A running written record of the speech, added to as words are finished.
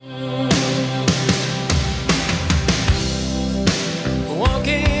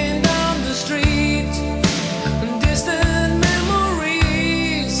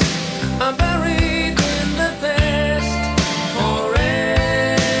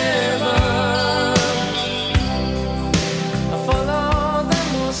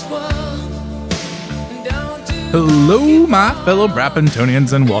Hello, my fellow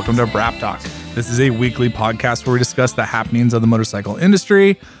Brappingtonians, and welcome to Brap Talk. This is a weekly podcast where we discuss the happenings of the motorcycle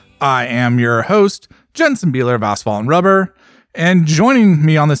industry. I am your host, Jensen Beeler of Asphalt and Rubber, and joining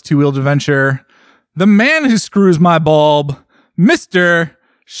me on this two-wheeled adventure, the man who screws my bulb, Mr.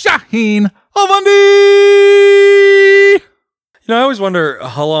 Shaheen Avandi! You know, I always wonder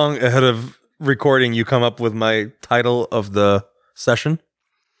how long ahead of recording you come up with my title of the session.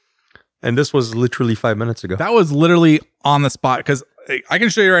 And this was literally 5 minutes ago. That was literally on the spot, because I can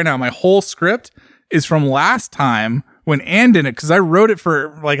show you right now. My whole script is from last time when Ann did it, because I wrote it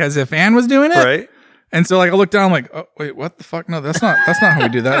for like as if Ann was doing it. Right. And so like I looked down, I'm like, oh wait, what the fuck? No, that's not how we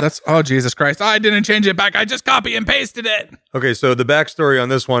do that. That's oh Jesus Christ. I didn't change it back. I just copy and pasted it. Okay, so the backstory on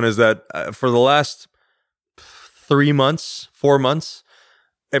this one is that for the last 4 months,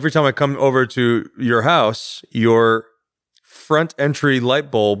 every time I come over to your house, your front entry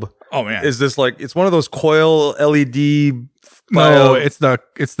light bulb is this like, it's one of those coil LED. No, it's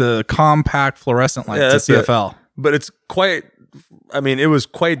the compact fluorescent light. Yeah, it's a CFL. But it's quite, it was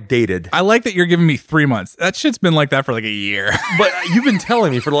quite dated. I like that you're giving me 3 months. That shit's been like that for like a year. But you've been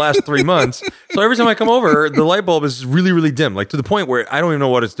telling me for the last 3 months. So every time I come over, the light bulb is really, really dim, like to the point where I don't even know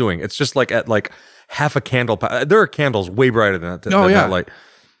what it's doing. It's just like at like half a candle. There are candles way brighter than that. That light.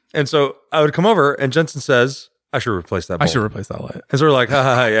 And so I would come over and Jensen says, I should replace that bulb. I should replace that light. And so we're like,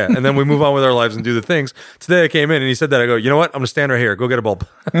 ha, yeah. And then we move on with our lives and do the things. Today I came in and he said that. I go, you know what? I'm going to stand right here. Go get a bulb.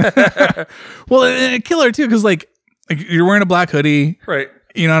 Well, and killer too, because like you're wearing a black hoodie. Right.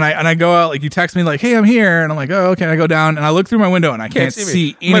 You know, and I go out, like you text me like, hey, I'm here. And I'm like, oh, okay. And I go down and I look through my window and I can't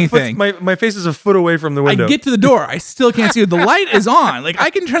see anything. My face is a foot away from the window. I get to the door. I still can't see it. The light is on. Like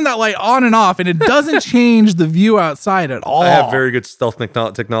I can turn that light on and off and it doesn't change the view outside at all. I have very good stealth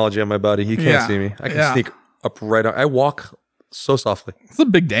technology on my body. You can't see me. I can sneak up right on. I walk so softly. It's a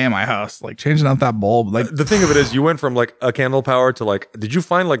big day in my house, like changing out that bulb. Like the thing of it is, you went from like a candle power to like, did you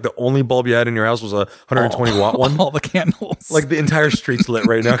find like the only bulb you had in your house was a 120 watt one? All the candles. Like the entire street's lit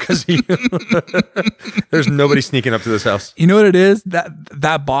right now because there's nobody sneaking up to this house. You know what it is?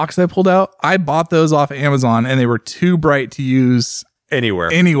 That box I pulled out, I bought those off Amazon and they were too bright to use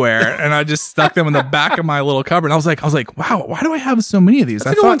anywhere, and I just stuck them in the back of my little cupboard. And I was like, wow, why do I have so many of these?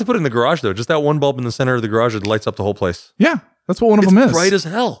 I thought to put it in the garage though. Just that one bulb in the center of the garage that lights up the whole place. Yeah, that's what one of them is. Bright as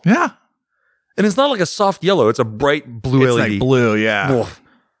hell. Yeah, and it's not like a soft yellow. It's a bright blue LED. It's like blue. Yeah, oof.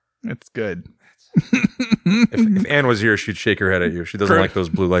 It's good. if Ann was here, she'd shake her head at you. She doesn't like those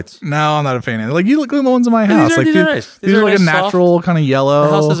blue lights. No, I'm not a fan of it. Like you look at the ones in my house. These are nice. These are like nice, a natural kind of yellow. The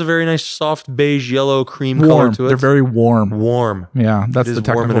house has a very nice soft beige yellow cream color to it. They're very warm. Warm. Yeah, that's the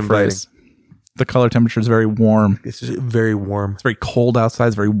technical phrase. The color temperature is very warm. It's very warm. It's very cold outside.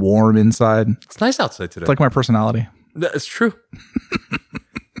 It's very warm inside. It's nice outside today. It's like my personality. That's true.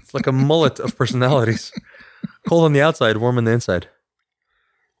 It's like a mullet of personalities. Cold on the outside, warm on the inside.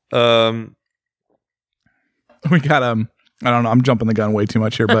 We got I don't know, I'm jumping the gun way too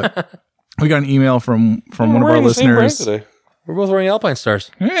much here, but we got an email from one of our listeners. Today. We're both wearing Alpine Stars.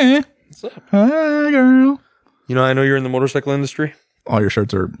 Hey, what's up? Hi, girl. You know, I know you're in the motorcycle industry. All your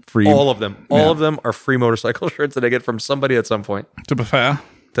shirts are free. All of them. All of them are free motorcycle shirts that I get from somebody at some point. To be fair.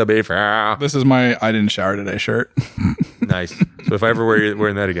 This is my I didn't shower today shirt. Nice. So if I ever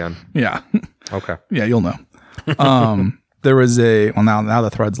wearing that again. Yeah. Okay. Yeah, you'll know. There was now the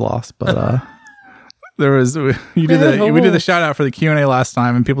thread's lost, but there was we did the shout out for the Q&A last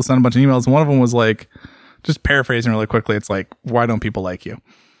time and people sent a bunch of emails. One of them was like, just paraphrasing really quickly, it's like, why don't people like you?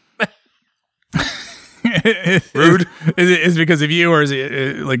 Rude. Is it because of you, or is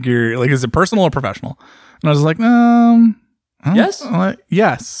it like is it personal or professional? And I was like, yes.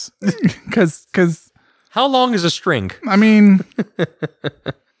 Yes. Cause how long is a string? I mean,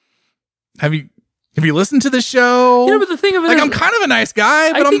 have you listened to the show? Yeah, but the thing of it is, I'm kind of a nice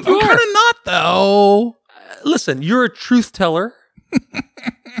guy, but I'm kind of not though. Listen, you're a truth teller.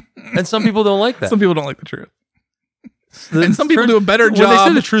 And some people don't like that. Some people don't like the truth. And some people do a better job. When they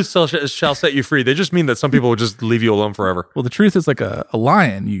say the truth shall set you free, they just mean that some people will just leave you alone forever. Well, the truth is like a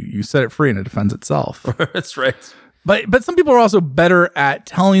lion. You set it free and it defends itself. That's right. But some people are also better at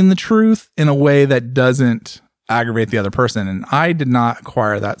telling the truth in a way that doesn't aggravate the other person. And I did not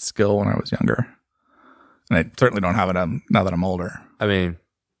acquire that skill when I was younger. And I certainly don't have it now that I'm older. I mean,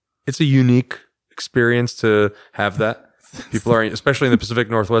 it's a unique experience to have that. People are, especially in the Pacific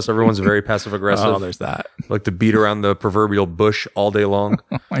Northwest, everyone's very passive aggressive. Oh, there's that. Like to beat around the proverbial bush all day long.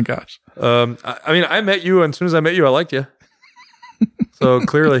 Oh my gosh. I met you, and as soon as I met you, I liked you. So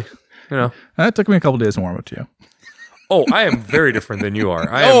clearly, you know. That took me a couple days to warm up to you. Oh, I am very different than you are.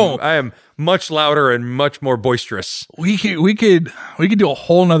 I am much louder and much more boisterous. We could do a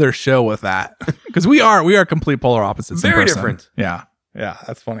whole nother show with that because we are complete polar opposites. Very in person. different. Yeah,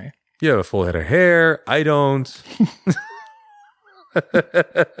 that's funny. You have a full head of hair. I don't.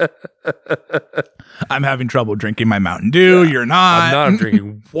 I'm having trouble drinking my Mountain Dew. You're not. I'm not. I'm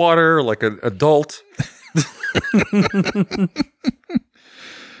drinking water like an adult.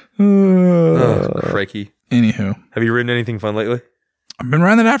 Crikey. Anywho, have you ridden anything fun lately? I've been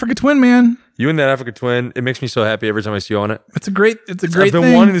riding that Africa Twin, man. You and that Africa Twin, it makes me so happy every time I see you on it. It's a great I've been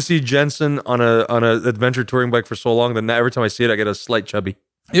thing. wanting to see Jensen on a adventure touring bike for so long that now every time I see it, I get a slight chubby.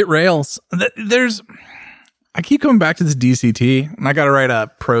 It rails. I keep coming back to this DCT, and I got to write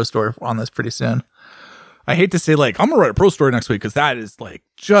a pro story on this pretty soon. I hate to say, like, I'm going to write a pro story next week because that is, like,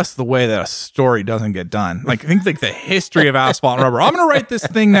 just the way that a story doesn't get done. Like, I think, like, the history of asphalt and rubber. I'm going to write this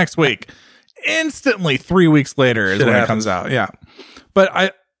thing next week. Instantly, 3 weeks later is when it comes out. Yeah. But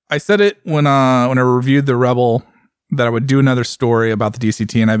I said it when I reviewed the Rebel that I would do another story about the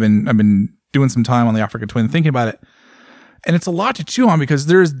DCT, and I've been doing some time on the Africa Twin thinking about it. And it's a lot to chew on because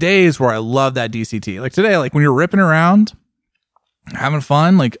there's days where I love that DCT. Like today, like when you're ripping around, having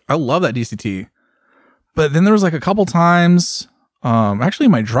fun, like I love that DCT. But then there was like a couple times, actually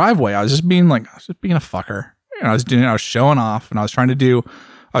in my driveway, I was just being a fucker. You know, I was showing off, and I was trying to do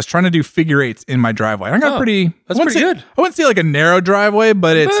figure eights in my driveway. I got that's pretty good. I wouldn't say like a narrow driveway,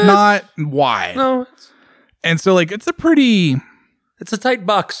 but it's not wide. No. And so like it's a tight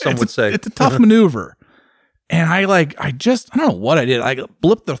box, some would say. It's a tough maneuver. And I don't know what I did. I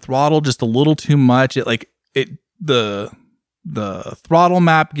blipped the throttle just a little too much. The throttle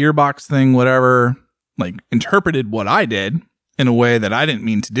map gearbox thing, whatever, like interpreted what I did in a way that I didn't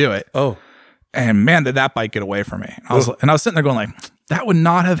mean to do it. Oh, and man, did that bike get away from me. I was sitting there going like, that would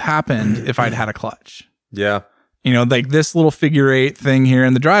not have happened if I'd had a clutch. Yeah. You know, like this little figure eight thing here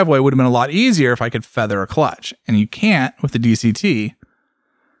in the driveway would have been a lot easier if I could feather a clutch, and you can't with the DCT.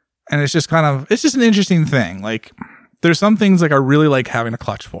 And it's just an interesting thing. Like there's some things like I really like having a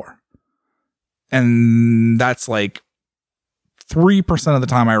clutch for. And that's like 3% of the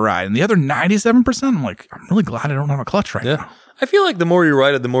time I ride. And the other 97%, I'm like, I'm really glad I don't have a clutch right now. I feel like the more you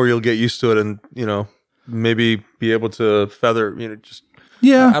ride it, the more you'll get used to it, and, you know, maybe be able to feather, you know, just...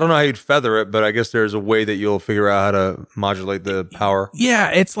 Yeah. I don't know how you'd feather it, but I guess there's a way that you'll figure out how to modulate the power. Yeah,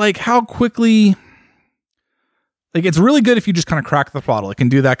 it's like how quickly... Like, it's really good if you just kind of crack the throttle. It can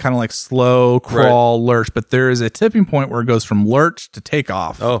do that kind of like slow crawl lurch, but there is a tipping point where it goes from lurch to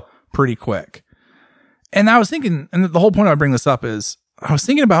takeoff pretty quick. And I was thinking, and the whole point I bring this up is, I was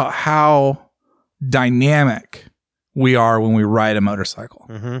thinking about how dynamic we are when we ride a motorcycle.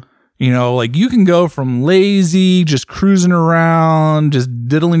 Mm-hmm. You know, like you can go from lazy, just cruising around, just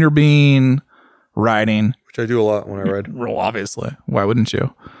diddling your bean, riding. Which I do a lot when I ride. Well, obviously. Why wouldn't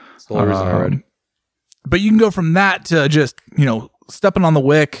you? It's the only reason I ride. But you can go from that to just, you know, stepping on the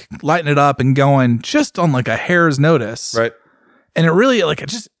wick, lighting it up and going just on like a hair's notice. Right. And it really like, it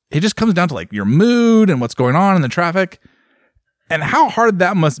just comes down to like your mood and what's going on in the traffic and how hard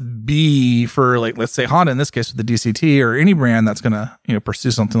that must be for like, let's say Honda in this case with the DCT or any brand that's going to, you know,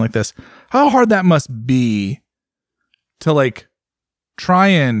 pursue something like this, how hard that must be to like try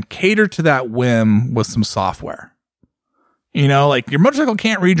and cater to that whim with some software. You know, like your motorcycle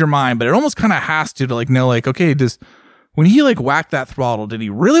can't read your mind, but it almost kind of has to like know, like, okay, when he like whacked that throttle, did he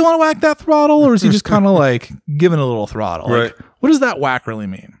really want to whack that throttle, or is he just kind of like giving a little throttle? Right. Like, what does that whack really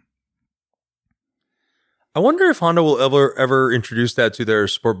mean? I wonder if Honda will ever introduce that to their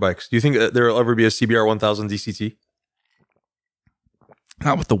sport bikes. Do you think there will ever be a CBR 1000 DCT?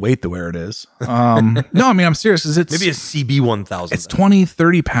 Not with the weight where it is. No, I mean, I'm serious. It's maybe a CB 1000. It's 20,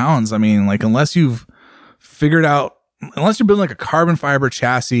 30 pounds. I mean, like unless you're building like a carbon fiber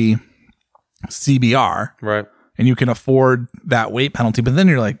chassis CBR, right, and you can afford that weight penalty, but then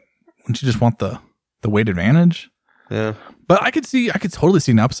you're like, wouldn't you just want the weight advantage? Yeah. But I could totally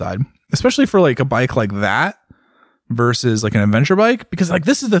see an upside, especially for like a bike like that versus like an adventure bike, because like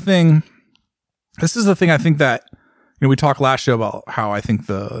this is the thing I think that, you know, we talked last show about how I think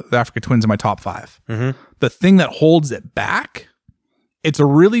the Africa Twin's in my top 5. Mm-hmm. The thing that holds it back, it's a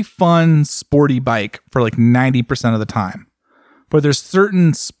really fun, sporty bike for like 90% of the time. But there's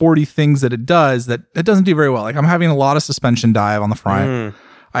certain sporty things that it does that it doesn't do very well. Like I'm having a lot of suspension dive on the front.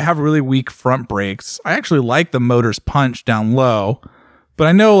 I have really weak front brakes. I actually like the motor's punch down low, but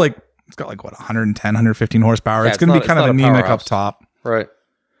I know like it's got like 110, 115 horsepower. It's going to be kind of anemic up top. Right.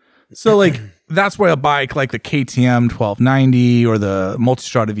 So like that's why a bike like the KTM 1290 or the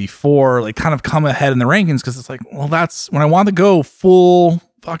Multistrada V4 like kind of come ahead in the rankings, because it's like, well, that's when I want to go full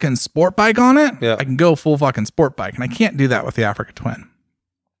fucking sport bike on it, Yeah. I can go full fucking sport bike. And I can't do that with the Africa Twin.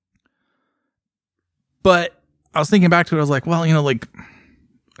 But I was thinking back to it. I was like, well, like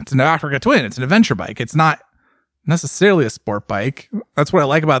it's an Africa Twin. It's an adventure bike. It's not necessarily a sport bike. That's what I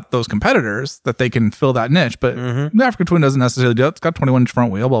like about those competitors, that they can fill that niche. But the Africa Twin doesn't necessarily do it. It's got 21-inch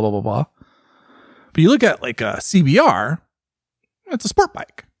front wheel, blah, blah, blah, blah. But you look at like a CBR, it's a sport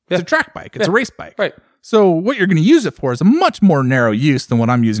bike. It's a track bike. It's a race bike. Right. So what you're going to use it for is a much more narrow use than what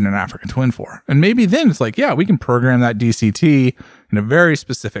I'm using an Africa Twin for. And maybe then it's like, yeah, we can program that DCT in a very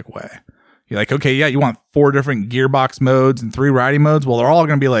specific way. You're like, okay, yeah, you want 4 different gearbox modes and 3 riding modes. Well, they're all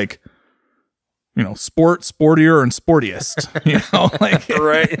going to be like, sport, sportier, and sportiest. Like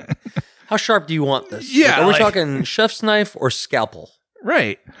right. How sharp do you want this? Yeah, Like, are we talking chef's knife or scalpel?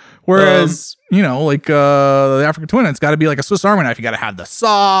 right. Whereas, the Africa Twin, it's got to be like a Swiss Army knife. You got to have the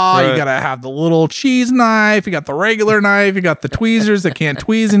saw. Right. You got to have the little cheese knife. You got the regular knife. You got the tweezers that can't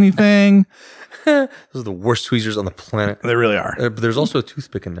tweeze anything. Those are the worst tweezers on the planet. They really are. But there's also a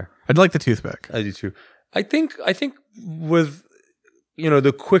toothpick in there. I'd like the toothpick. I do too. I think with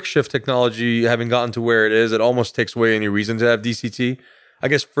the quick shift technology having gotten to where it is, it almost takes away any reason to have DCT. I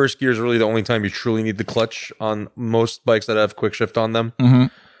guess first gear is really the only time you truly need the clutch on most bikes that have quick shift on them. Mm-hmm.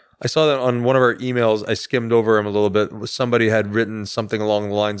 I saw that on one of our emails. I skimmed over them a little bit. Somebody had written something along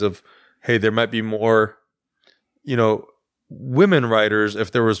the lines of, hey, there might be more, women riders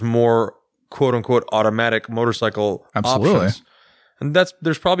if there was more quote unquote automatic motorcycle Absolutely. options. And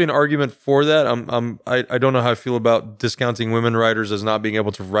there's probably an argument for that. I don't know how I feel about discounting women riders as not being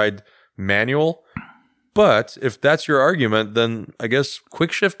able to ride manual. But if that's your argument, then I guess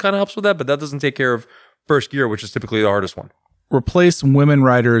quick shift kind of helps with that, but that doesn't take care of first gear, which is typically the hardest one. Replace women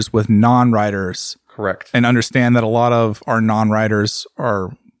riders with non-riders. Correct. And understand that a lot of our non-riders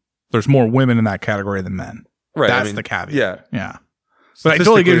there's more women in that category than men. Right. That's the caveat. Yeah. Yeah. But I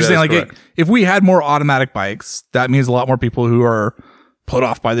totally get what you're saying. Like, if we had more automatic bikes, that means a lot more people who are put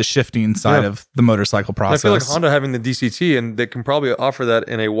off by the shifting side of the motorcycle process. I feel like Honda having the DCT, and they can probably offer that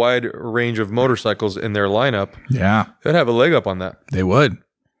in a wide range of motorcycles in their lineup. Yeah. They'd have a leg up on that. They would.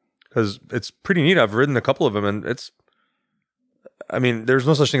 Because it's pretty neat. I've ridden a couple of them, and there's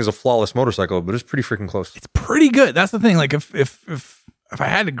no such thing as a flawless motorcycle, but it's pretty freaking close. It's pretty good. That's the thing. Like, if I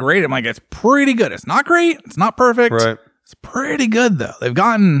had to grade it, I'm like, it's pretty good. It's not great. It's not perfect. Right. It's pretty good though. They've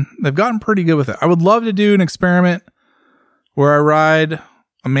gotten pretty good with it. I would love to do an experiment where I ride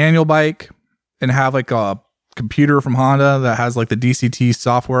a manual bike and have like a computer from Honda that has like the DCT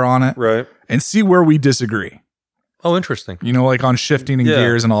software on it, Right. and see where we disagree. Oh, interesting. Like on shifting and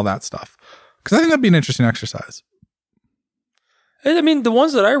gears and all that stuff. Because I think that'd be an interesting exercise. The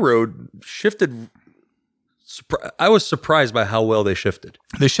ones that I rode shifted. I was surprised by how well they shifted.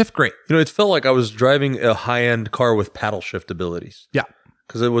 They shift great. It felt like I was driving a high-end car with paddle shift abilities. Yeah.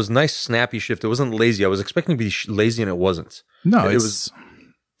 Because it was nice, snappy shift. It wasn't lazy. I was expecting to be lazy, and it wasn't. No, it's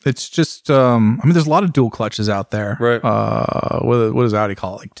just, there's a lot of dual clutches out there. Right. What does Audi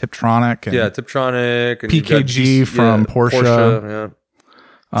call it? Like Tiptronic? And Tiptronic. And PKG from Porsche.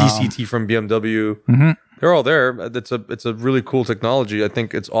 DCT from BMW. Mm-hmm. They're all there. It's a really cool technology. I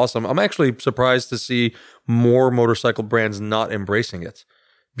think it's awesome. I'm actually surprised to see more motorcycle brands not embracing it.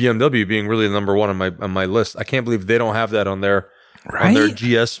 BMW being really the number one on my list. I can't believe they don't have that on their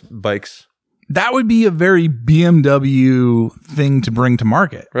GS bikes. That would be a very BMW thing to bring to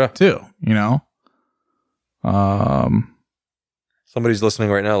market, too. Somebody's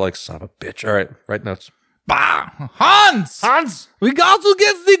listening right now, like, son of a bitch. All right, right now. Bah! Hans! We got to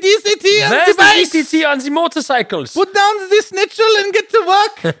get the DCT on There's the bikes! the DCT on the motorcycles. Put down the schnitzel and get to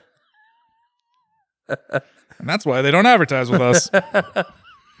work. And that's why they don't advertise with us.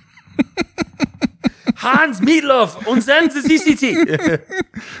 Hans, Meatloaf, und then the DCT.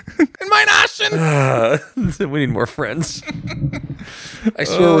 In my Naschen! We need more friends. I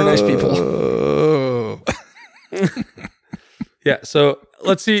swear we're nice people. Yeah, so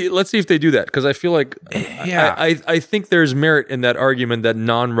let's see if they do that, because I feel like I think there's merit in that argument that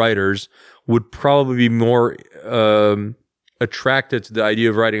non-riders would probably be more attracted to the idea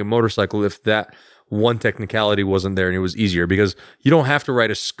of riding a motorcycle if that one technicality wasn't there and it was easier, because you don't have to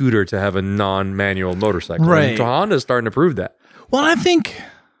ride a scooter to have a non-manual motorcycle. Right. And Honda's starting to prove that. Well, I think,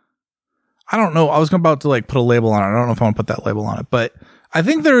 I don't know. I was about to like put a label on it. I don't know if I want to put that label on it, but I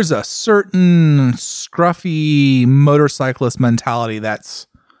think there's a certain scruffy motorcyclist mentality that's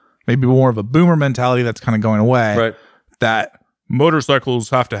maybe more of a boomer mentality that's kind of going away. Right. That motorcycles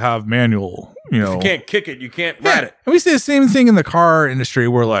have to have manual, If you can't kick it, you can't ride it. And we see the same thing in the car industry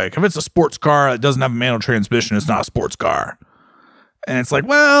where, like, if it's a sports car that doesn't have a manual transmission, it's not a sports car. And it's like,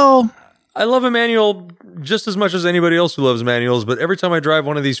 well, I love a manual just as much as anybody else who loves manuals, but every time I drive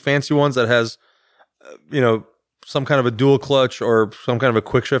one of these fancy ones that has, some kind of a dual clutch or some kind of a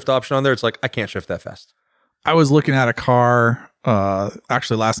quick shift option on there, it's like, I can't shift that fast. I was looking at a car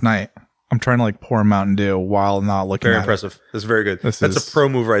actually last night. I'm trying to like pour a Mountain Dew while not looking Very at impressive. That's very good. That's a pro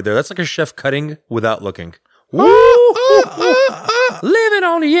move right there. That's like a chef cutting without looking. Woo! Living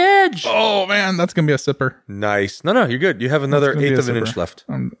on the edge. Oh man, that's gonna be a sipper. Nice. No, you're good. You have another eighth of an inch left.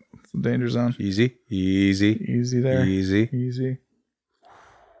 It's a danger zone. Easy there. Easy.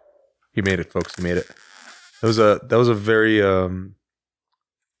 You made it, folks. You made it. That was a very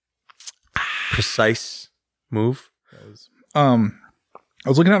precise move. I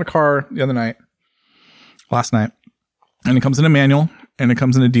was looking at a car last night, and it comes in a manual and it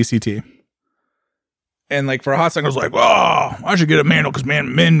comes in a DCT. And like for a hot second, I was like, "Oh, I should get a manual because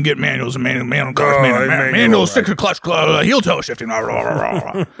men get manuals and manual cars, manual stick to clutch, heel toe shifting." Blah, blah,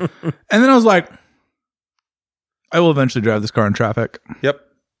 blah, blah. And then I was like, "I will eventually drive this car in traffic." Yep.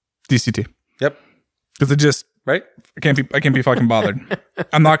 DCT. Yep. Because it just right. I can't be fucking bothered.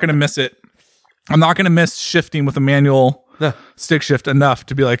 I'm not gonna miss it. I'm not gonna miss shifting with a manual stick shift enough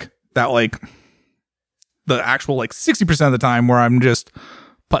to be like that. Like the actual like 60% of the time where I'm just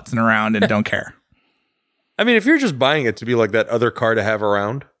putzing around and don't care. I mean, if you're just buying it to be like that other car to have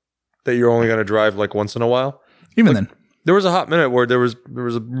around that you're only going to drive like once in a while. Even like, then. There was a hot minute where there was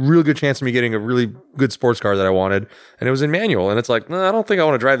a real good chance of me getting a really good sports car that I wanted, and it was in manual. And it's like, I don't think I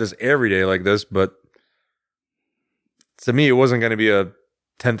want to drive this every day like this. But to me, it wasn't going to be a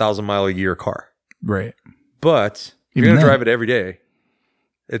 10,000 mile a year car. Right. But if you're going to drive it every day,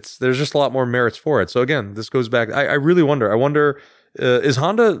 there's just a lot more merits for it. So again, this goes back. I really wonder. I wonder, is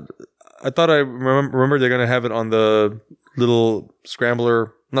Honda... I thought I remember they're going to have it on the little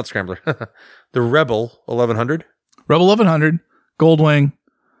not Scrambler, the Rebel 1100. Rebel 1100, Goldwing.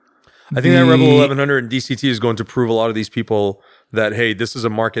 I think that Rebel 1100 and DCT is going to prove a lot of these people that, hey, this is a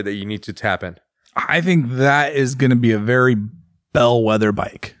market that you need to tap in. I think that is going to be a very bellwether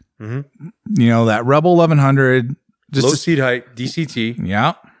bike. Mm-hmm. That Rebel 1100. Just low seat height, DCT.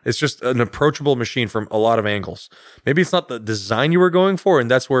 Yeah. It's just an approachable machine from a lot of angles. Maybe it's not the design you were going for,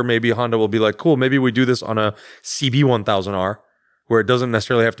 and that's where maybe Honda will be like, cool, maybe we do this on a CB1000R, where it doesn't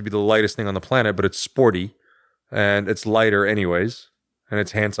necessarily have to be the lightest thing on the planet, but it's sporty, and it's lighter anyways, and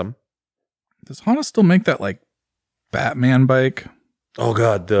it's handsome. Does Honda still make that, like, Batman bike? Oh,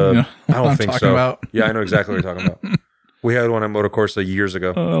 God. I don't think so. About? Yeah, I know exactly what you're talking about. We had one at Motocorsa years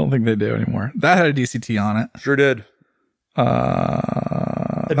ago. I don't think they do anymore. That had a DCT on it. Sure did.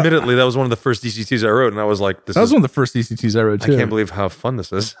 Admittedly, that was one of the first DCTs I rode, and I was like, "This was one of the first DCTs I rode too." I can't believe how fun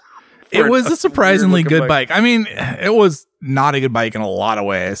this is. It was a surprisingly good bike. I mean, it was not a good bike in a lot of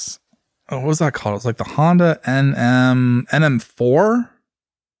ways. What was that called? It was like the Honda NM4.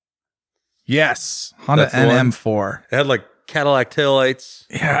 Yes, Honda NM4. It had like Cadillac taillights.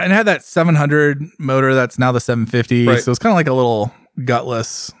 Yeah, and it had that 700 motor that's now the 750. Right. So it's kind of like a little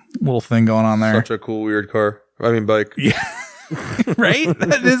gutless little thing going on there. Such a cool, weird car. I mean, bike. Yeah. Right?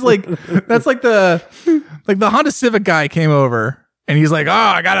 That's like the Honda Civic guy came over and he's like, "Oh,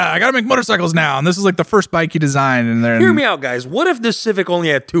 I gotta make motorcycles now." And this is like the first bike he designed. And then hear me out, guys. What if this Civic only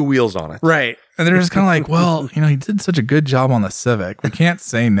had 2 wheels on it? Right. And they're just kind of like, well, he did such a good job on the Civic. We can't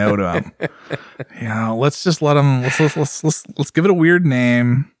say no to him. Let's just let him. Let's give it a weird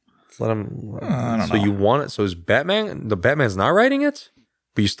name. Let's let him. I don't know. You want it? So is Batman? The Batman's not riding it,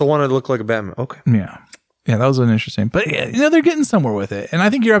 but you still want it to look like a Batman. Okay. Yeah, that was an interesting. But they're getting somewhere with it. And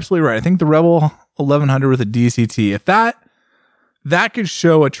I think you're absolutely right. I think the Rebel 1100 with a DCT, if that could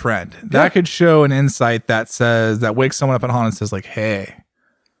show a trend, that could show an insight that wakes someone up at Honda and says like, "Hey,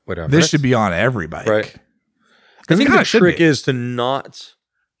 this should be on every bike." Right. I think the trick is to not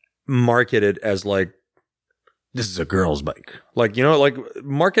market it as like, this is a girl's bike. Like,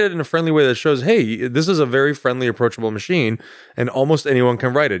 market it in a friendly way that shows, hey, this is a very friendly, approachable machine and almost anyone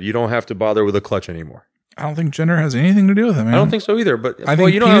can ride it. You don't have to bother with a clutch anymore. I don't think gender has anything to do with it, man. I don't think so either. But I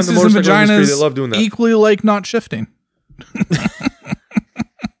think penises and vaginas they love doing that. Equally like not shifting.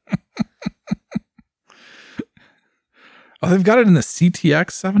 Oh, they've got it in the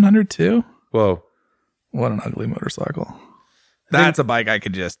CTX 700 too. Whoa. What an ugly motorcycle. That's a bike I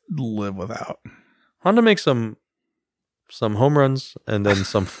could just live without. Honda makes some home runs and then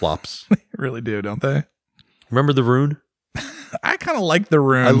some flops. They really do, don't they? Remember the Rune? I kind of like the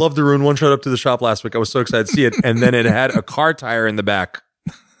Rune. I love the Rune. One showed up to the shop last week. I was so excited to see it. And then it had a car tire in the back.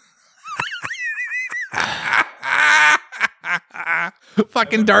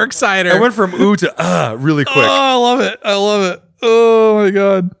 Fucking Darksider. I went from ooh to really quick. Oh, I love it. Oh my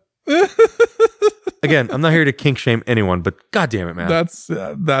God. Again, I'm not here to kink shame anyone, but God damn it, man. That's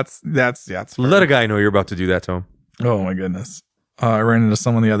fair. Let a guy know you're about to do that to him. Oh my goodness. I ran into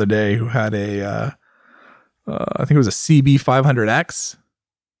someone the other day who had I think it was a CB 500X.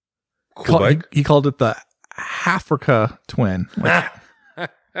 Cool bike. He called it the Africa Twin. Like,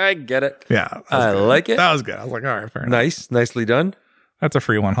 I get it. yeah. I like it. That was good. I was like, all right, fair enough. Nicely done. That's a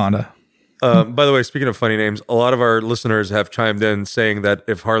free one, Honda. By the way, speaking of funny names, a lot of our listeners have chimed in saying that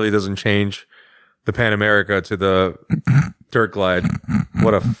if Harley doesn't change the Pan America to the Dirt Glide,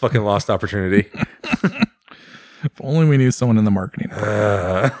 what a fucking lost opportunity. If only we knew someone in the marketing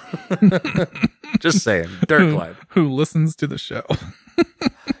Just saying, Dirt Glide. who listens to the show.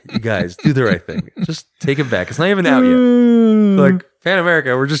 You guys, do the right thing. Just take it back. It's not even out yet. Like, Pan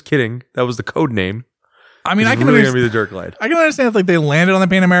America, we're just kidding. That was the code name. I mean, It's I can really understand. gonna be the Dirt Glide. I can understand if like they landed on the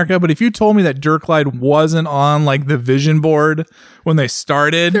Pan America, but if you told me that Dirt Glide wasn't on like the vision board when they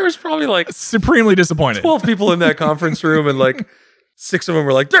started, There was probably like supremely disappointed. 12 people in that conference room, and like 6 of them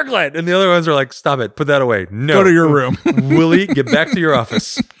were like, Dirt Glide. And the other ones are like, stop it. Put that away. No. Go to your room. Willie, get back to your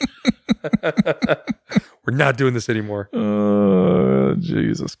office. We're not doing this anymore.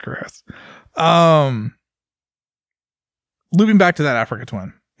 Jesus Christ. Looping back to that Africa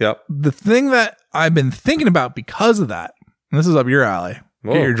Twin. Yep. The thing that I've been thinking about because of that, and this is up your alley.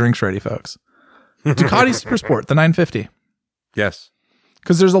 Whoa. Get your drinks ready, folks. Ducati Supersport, the 950. Yes.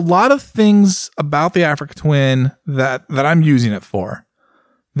 Because there's a lot of things about the Africa Twin that I'm using it for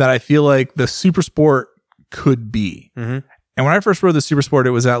that I feel like the Supersport could be. Mm-hmm. And when I first rode the Supersport,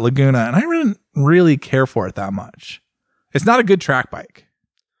 it was at Laguna, and I didn't really care for it that much. It's not a good track bike.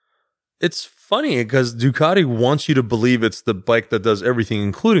 It's funny because Ducati wants you to believe it's the bike that does everything,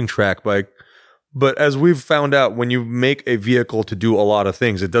 including track bike. But as we've found out, when you make a vehicle to do a lot of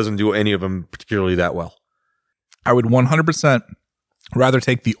things, it doesn't do any of them particularly that well. I would 100% rather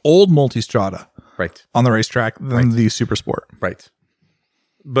take the old Multistrada Right. on the racetrack than the Supersport. Right.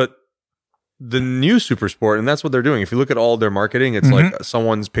 But the new Supersport, and that's what they're doing. If you look at all their marketing, it's like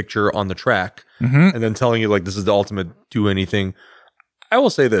someone's picture on the track and then telling you like this is the ultimate do anything. I will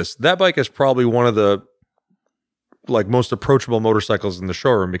say this, that bike is probably one of the like most approachable motorcycles in the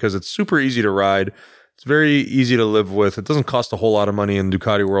showroom because it's super easy to ride. It's very easy to live with. It doesn't cost a whole lot of money in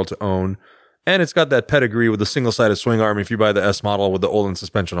Ducati world to own. And it's got that pedigree with the single-sided swing arm if you buy the S model with the Olin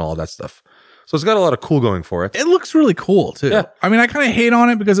suspension, all of that stuff. So it's got a lot of cool going for it. It looks really cool, too. Yeah. I mean, I kind of hate on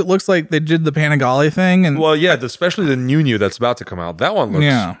it because it looks like they did the Panigale thing. And Well, yeah, especially the new that's about to come out. That one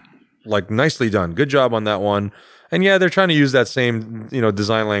looks like nicely done. Good job on that one. And yeah, they're trying to use that same,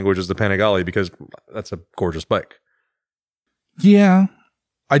 design language as the Panigale because that's a gorgeous bike. Yeah.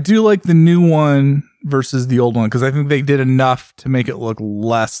 I do like the new one versus the old one because I think they did enough to make it look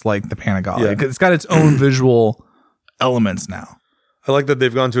less like the Panigale. Yeah. 'Cause it's got its own visual elements now. I like that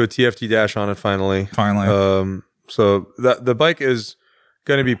they've gone to a TFT dash on it finally. Finally. So that the bike is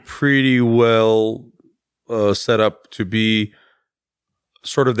going to be pretty well set up to be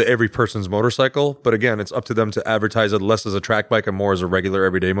sort of the every person's motorcycle. But again, it's up to them to advertise it less as a track bike and more as a regular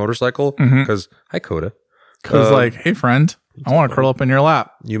everyday motorcycle. Because hi, Coda. Because like, hey, friend, I want to curl up in your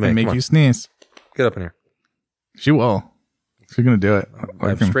lap You and make make you sneeze. Get up in here. She will. She's going to do it.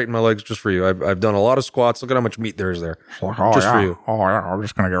 I've straightened my legs just for you. I've done a lot of squats. Look at how much meat there is there. Just for you. Oh, yeah. I'm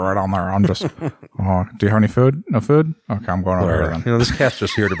just going to get right on there. I'm just, do you have any food? No food? Okay, I'm going over here then. This cat's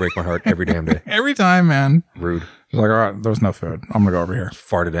just here to break my heart every damn day. Every time, man. Rude. She's like, all right, there's no food. I'm going to go over here.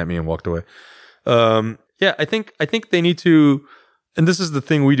 Farted at me and walked away. Yeah, I think they need to, and this is the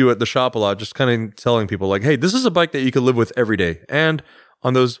thing we do at the shop a lot, just kind of telling people like, hey, this is a bike that you can live with every day. And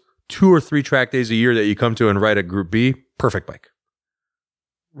on those 2 or 3 track days a year that you come to and ride at Group B, perfect bike.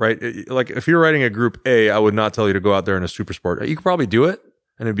 Right? Like if you're riding a Group A, I would not tell you to go out there in a Super Sport. You could probably do it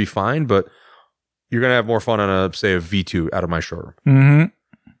and it'd be fine, but you're going to have more fun on a V2 out of my showroom. Mm-hmm.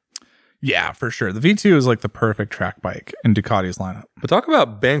 Yeah, for sure. The V2 is like the perfect track bike in Ducati's lineup. But talk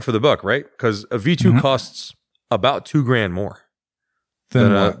about bang for the buck, right? Because a V2 costs about $2,000 more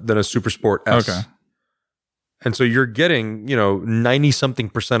than a Super Sport S. Okay. And so you're getting,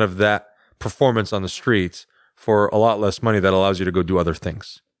 90-something% of that performance on the streets for a lot less money that allows you to go do other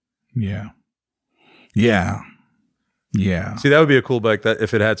things. Yeah. Yeah. Yeah. See, that would be a cool bike that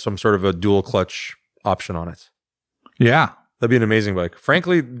if it had some sort of a dual clutch option on it. Yeah. That'd be an amazing bike.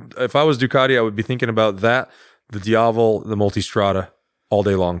 Frankly, if I was Ducati, I would be thinking about that, the Diavel, the Multistrada all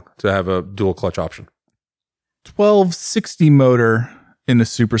day long to have a dual clutch option. 1260 motor in a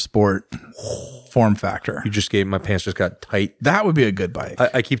Super Sport form factor. You just gave my pants just got tight. That would be a good bike.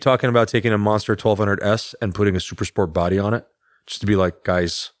 I keep talking about taking a Monster 1200S and putting a Super Sport body on it, just to be like,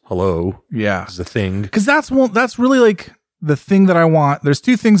 guys, hello, yeah. this is a thing. Because that's really like the thing that I want. There's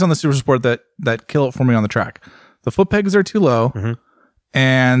two things on the Super Sport that kill it for me on the track. The foot pegs are too low,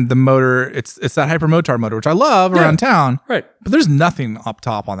 and the motor, it's that Hypermotard motor, which I love around town. Right. But there's nothing up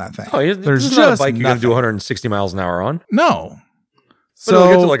top on that thing. Oh, there's just just not a bike you're going to nothing. do 160 miles an hour on. No. But it'll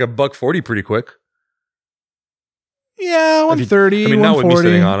get to like a $140 pretty quick. Yeah, 130, I mean, not with me 140.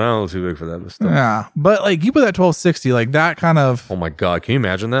 sitting on. I don't know too big for that. But still. Yeah, but like you put that 1260, like that kind of. Oh my God, can you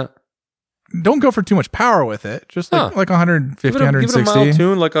imagine that? Don't go for too much power with it. Just like 150, Give it a 160. mild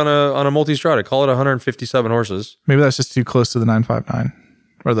tune, like on a multi-strada. Call it 157 horses. Maybe that's just too close to the 959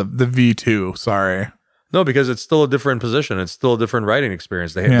 or the V2. Sorry. No, because it's still a different position. It's still a different riding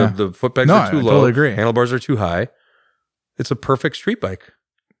experience. The foot pegs No, are too I low. totally agree. Handlebars are too high. It's a perfect street bike.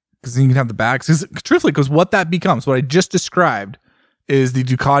 Because you can have the bags. Truthfully, because what that becomes, what I just described, is the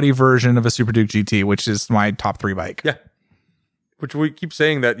Ducati version of a Super Duke GT, which is my top 3 bike. Yeah. Which we keep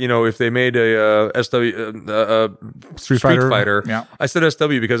saying that, if they made a Street Fighter. Yeah. I said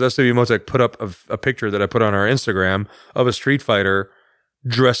SW because SW Motec put up a picture that I put on our Instagram of a Street Fighter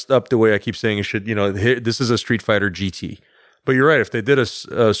dressed up the way I keep saying it should. This is a Street Fighter GT. But you're right. If they did a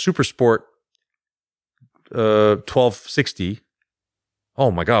Super Sport 1260,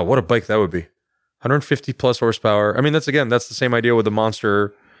 oh my God, what a bike that would be. 150 plus horsepower. I mean, that's the same idea with the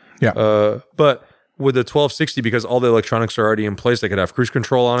Monster. Yeah. But with the 1260, because all the electronics are already in place, they could have cruise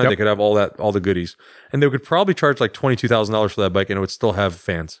control on it. They could have all the goodies. And they could probably charge like $22,000 for that bike and it would still have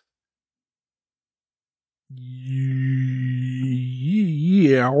fans.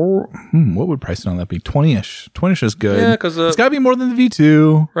 Yeah. What would pricing on that be? 20-ish. 20-ish is good. Yeah, because it's got to be more than the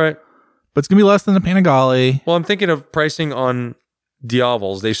V2. Right. But it's going to be less than the Panigale. Well, I'm thinking of pricing on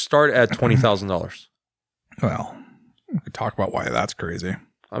Diavels. They start at $20,000. Well, we could talk about why that's crazy.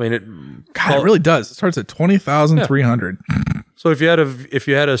 I mean, it really does. It starts at 20,300. So if you had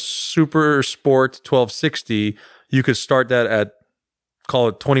a Super Sport 1260, you could start that at, call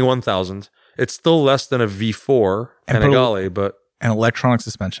it 21,000. It's still less than a V4 Panigale, but an electronic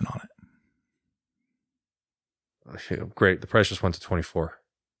suspension on it. Great. The price just went to 24.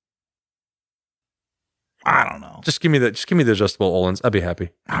 I don't know. Just give me the adjustable Öhlins. I'd be happy.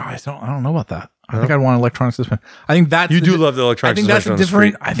 Oh, I don't know about that. I think I'd want electronic suspension. I think that's you do love the electronic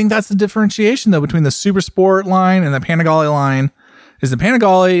suspension. I think that's the differentiation though between the Super Sport line and the Panigale line. Is the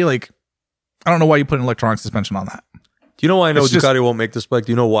Panigale like? I don't know why you put an electronic suspension on that. Do you know why I know Ducati won't make this bike?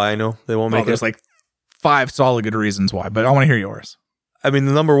 Do you know why I know they won't make it? There's like 5 solid good reasons why, but I want to hear yours. I mean,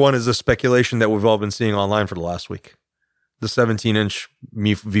 the number one is the speculation that we've all been seeing online for the last week. The 17-inch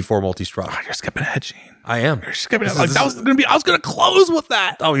V4 Multistrada. Oh, you're skipping ahead, Shane. I am. You're skipping ahead. I was going to close with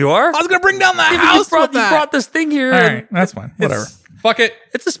that. Oh, you are? I was going to bring down the house with that. You brought this thing here. All right, that's fine. Whatever. Fuck it.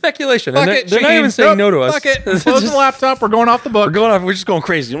 It's a speculation. Fuck it. They're not even saying no to us. Fuck it. Closing the laptop. We're going off the book. We're just going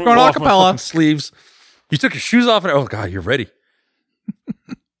crazy. We're going acapella. Sleeves. You took your shoes off and oh God, you're ready.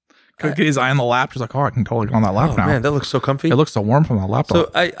 Could get his eye on the lap. Just like, I can totally go on that lap now. Man, that looks so comfy. It looks so warm from the laptop.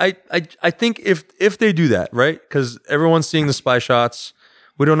 So I think if they do that, right? Because everyone's seeing the spy shots.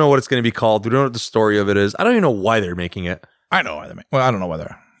 We don't know what it's going to be called. We don't know what the story of it is. I don't even know why they're making it. I know why they're making it. Well, I don't know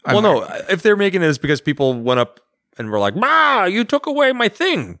whether. No. If they're making it, it's because people went up and were like, "Ma, you took away my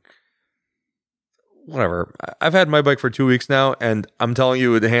thing." Whatever. I've had my bike for 2 weeks now, and I'm telling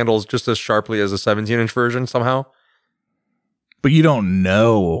you, it handles just as sharply as a 17-inch version somehow. But you don't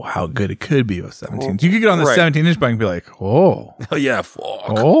know how good it could be with 17. You could get on the 17-inch bike and be like, oh. Oh, yeah. Fuck.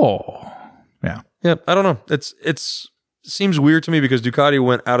 Oh. Yeah. Yeah, I don't know. It's seems weird to me because Ducati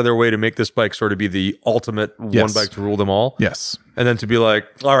went out of their way to make this bike sort of be the ultimate one bike to rule them all. Yes. And then to be like,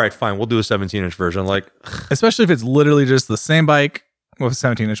 all right, fine, we'll do a 17-inch version. Like, especially if it's literally just the same bike with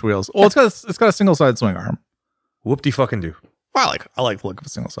 17-inch wheels. Well, it's got a single-sided swing arm. Whoop-de-fucking-do. Well, I like the look of a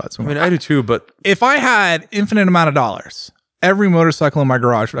single-sided swing arm. I do too, but if I had infinite amount of dollars, every motorcycle in my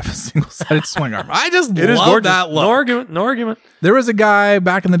garage would have a single-sided swing arm. I just love that look. No argument. There was a guy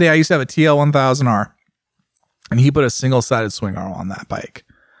back in the day, I used to have a TL1000R, and he put a single-sided swing arm on that bike.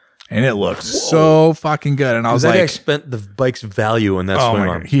 And it looked so fucking good. And I was like, that guy spent the bike's value in that swing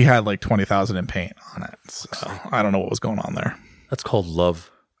arm. He had like $20,000 in paint on it. So I don't know what was going on there. That's called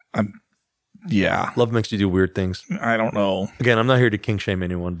love. Yeah. Love makes you do weird things. I don't know. Again, I'm not here to kink shame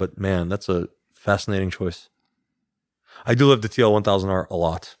anyone, but man, that's a fascinating choice. I do love the TL1000R a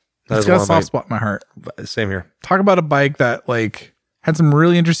lot. It's got a soft spot in my heart. Same here. Talk about a bike that like had some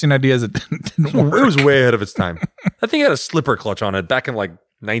really interesting ideas that didn't work. It was way ahead of its time. I think it had a slipper clutch on it back in like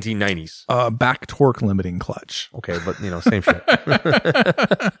 1990s. Back torque limiting clutch. Okay, but same shit.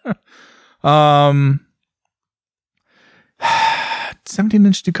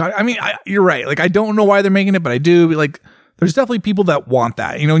 17-inch Ducati. I mean, you're right. Like, I don't know why they're making it, but I do. Like, there's definitely people that want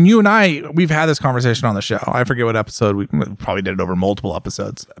that. You know, and you and I, we've had this conversation on the show. I forget what episode. We probably did it over multiple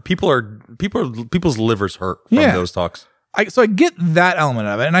episodes. People's livers hurt from those talks. So I get that element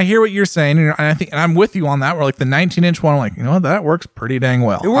of it, and I hear what you're saying, and I think, and I'm with you on that. Where like the 19-inch one, I'm like, you know what, that works pretty dang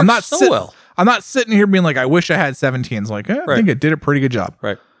well. It works well. I'm not sitting here being like, I wish I had 17s. Like, I think it did a pretty good job.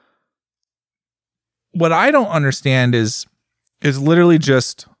 Right. What I don't understand is literally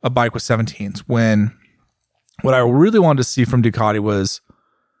just a bike with 17s. When what I really wanted to see from Ducati was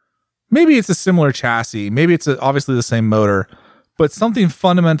maybe it's a similar chassis, maybe it's obviously the same motor, but something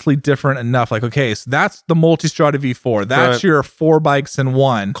fundamentally different enough. Like, okay, so that's the Multistrada V4. That's your 4 bikes in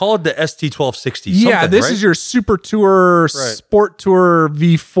one. Call it the ST1260. Yeah, this is your Super Tour, Sport Tour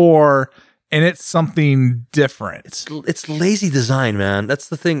V4, and it's something different. It's lazy design, man. That's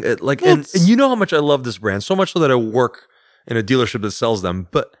the thing. And you know how much I love this brand, so much so that I work in a dealership that sells them.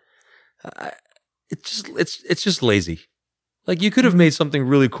 But it's just lazy. Like, you could have made something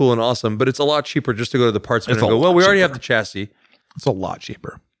really cool and awesome, but it's a lot cheaper just to go to the parts bin and go, well, we already have the chassis. It's a lot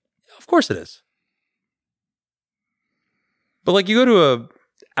cheaper. Of course it is. But like, you go to a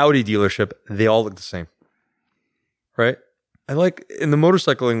Audi dealership, they all look the same. Right? I like, in the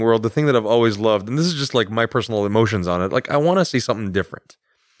motorcycling world, the thing that I've always loved, and this is just like my personal emotions on it, like, I want to see something different.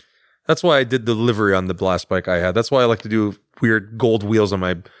 That's why I did the livery on the blast bike I had. That's why I like to do weird gold wheels on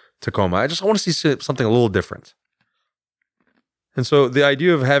my Tacoma. I want to see something a little different. And so the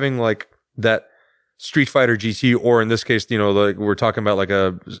idea of having like that Street Fighter GT, or in this case, you know, like we're talking about like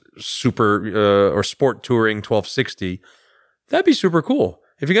a super or sport touring 1260, that'd be super cool.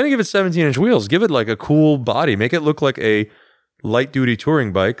 If you're going to give it 17-inch wheels, give it like a cool body. Make it look like a light duty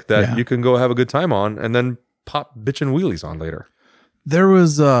touring bike that you can go have a good time on and then pop bitchin' wheelies on later. There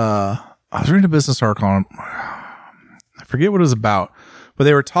was, I was reading a business article on, I forget what it was about, but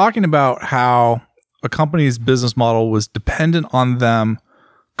they were talking about how a company's business model was dependent on them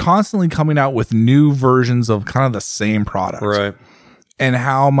constantly coming out with new versions of kind of the same product. Right. And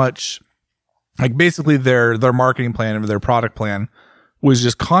how much, like, basically their marketing plan or their product plan was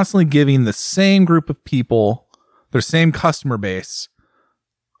just constantly giving the same group of people, their same customer base,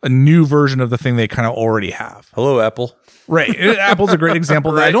 a new version of the thing they kind of already have. Hello, Apple. Right. Apple's a great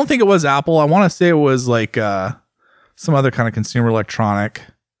example. Right. I don't think it was Apple. I want to say it was like some other kind of consumer electronic.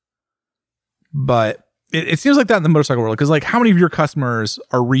 But it seems like that in the motorcycle world. Because like, how many of your customers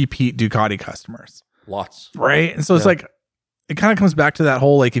are repeat Ducati customers? Lots. Right. And so it's like, it kind of comes back to that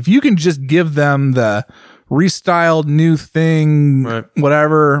whole, like, if you can just give them the restyled new thing,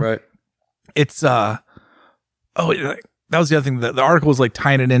 whatever. Right. It's, that was the other thing. The article was like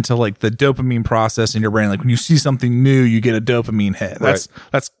tying it into like the dopamine process in your brain. Like, when you see something new, you get a dopamine hit. That's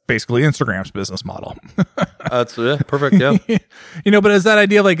basically Instagram's business model. That's perfect. Yeah. You know, but it's that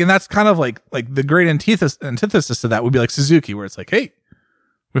idea of like, and that's kind of like the great antithesis to that would be like Suzuki, where it's like, hey,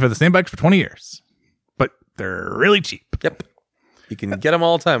 we've had the same bikes for 20 years, but they're really cheap. Yep. You can get them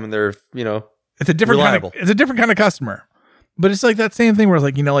all the time, and they're, you know, it's a different reliable. it's a different kind of customer. But it's like that same thing where it's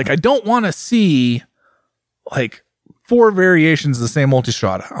like, you know, like, I don't want to see like 4 variations of the same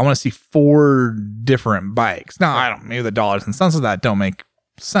Multistrada. I want to see 4 different bikes. Now, maybe the dollars and cents of that don't make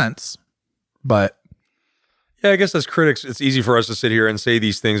sense, but yeah, I guess as critics, it's easy for us to sit here and say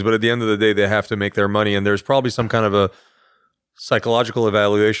these things, but at the end of the day, they have to make their money, and there's probably some kind of a psychological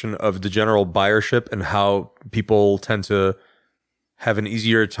evaluation of the general buyership and how people tend to have an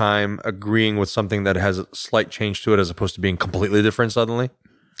easier time agreeing with something that has a slight change to it as opposed to being completely different suddenly.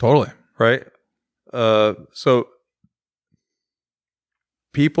 Totally. Right? So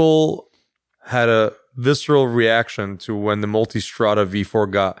people had a visceral reaction to when the Multistrada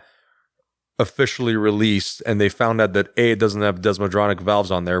V4 got officially released and they found out that A, it doesn't have Desmodronic valves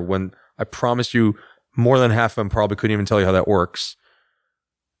on there, when I promise you more than half of them probably couldn't even tell you how that works.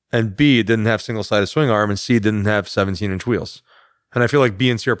 And B, it didn't have single-sided swing arm, and C, it didn't have 17-inch wheels. And I feel like B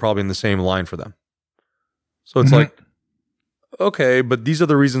and C are probably in the same line for them. So it's like, okay, but these are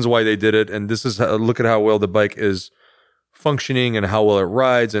the reasons why they did it, and this is look at how well the bike is functioning and how well it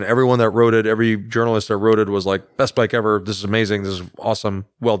rides, and everyone that rode it, every journalist that rode it was like, best bike ever, this is amazing, this is awesome,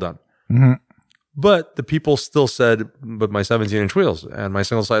 well done. Mm-hmm. But the people still said, but my 17-inch wheels and my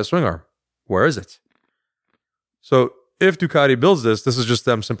single-sided swing arm, where is it? So if Ducati builds this is just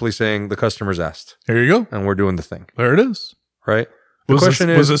them simply saying the customers asked. Here you go. And we're doing the thing. There it is. Right? The question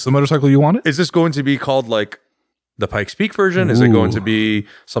is, was this the motorcycle you wanted? Is this going to be called like the Pikes Peak version? Is it going to be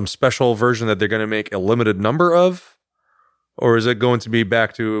some special version that they're going to make a limited number of? Or is it going to be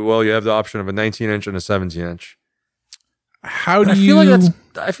back to, well, you have the option of a 19-inch and a 17-inch?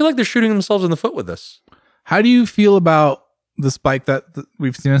 I feel like they're shooting themselves in the foot with this. How do you feel about this bike that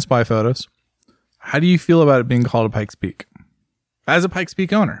we've seen in spy photos? How do you feel about it being called a Pikes Peak? as a Pikes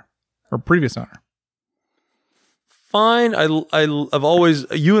Peak owner or previous owner? Fine. I've always,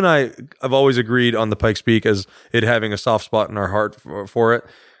 you and I have always agreed on the Pikes Peak as it having a soft spot in our heart for it.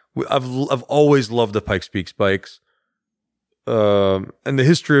 I've always loved the Pikes Peak bikes. And the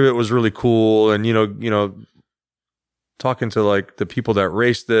history of it was really cool. And, you know, talking to like the people that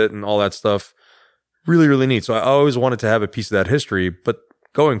raced it and all that stuff, really, really neat. So I always wanted to have a piece of that history, but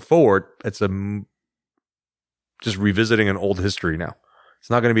going forward, it's just revisiting an old history now. It's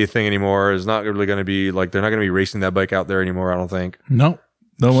not going to be a thing anymore. It's not really going to be like, they're not going to be racing that bike out there anymore, I don't think. No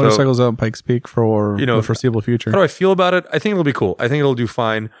motorcycles out Pikes Peak for the foreseeable future. How do I feel about it? I think it'll be cool. I think it'll do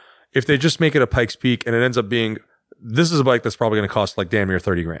fine. If they just make it a Pikes Peak and it ends up being, this is a bike that's probably going to cost like damn near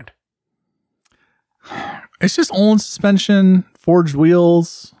 $30,000. It's just Olin suspension, forged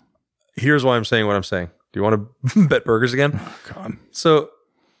wheels. Here's why I'm saying what I'm saying. Do you want to bet burgers again? Oh, God. So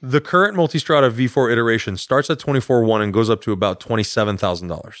the current Multistrada V4 iteration starts at $24,100 and goes up to about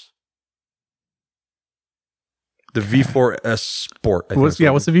 $27,000. The V4S Sport. What's the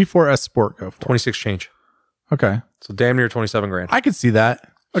V4S Sport go for? 26 change. Okay. So damn near $27,000. I could see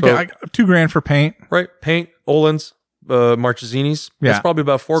that. Okay, So, $2,000 for paint. Right. Paint, Olin's, Marchesini's. Yeah. That's probably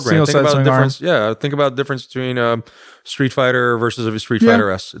about $4,000. Single Think set about the swing difference. Yeah. Think about the difference between Street Fighter versus a Street Fighter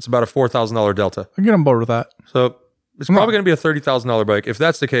S. It's about a $4,000 delta. I get on board with that. So it's probably going to be a $30,000 bike. If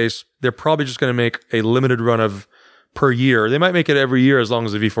that's the case, they're probably just going to make a limited run of per year. They might make it every year as long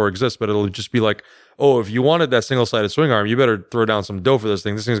as the V4 exists, but it'll just be like, oh, if you wanted that single-sided swing arm, you better throw down some dough for this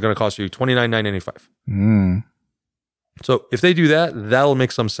thing. This thing's going to cost you $29,995. So if they do that, that'll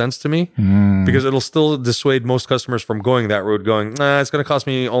make some sense to me because it'll still dissuade most customers from going that road, going, it's going to cost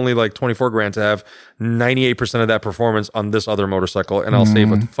me only like $24,000 to have 98% of that performance on this other motorcycle, and I'll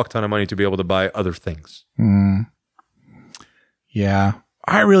save a fuck ton of money to be able to buy other things. Yeah.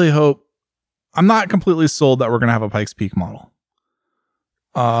 I really hope. I'm not completely sold that we're going to have a Pikes Peak model.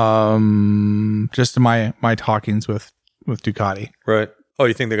 Just in my talkings with Ducati. Right. Oh,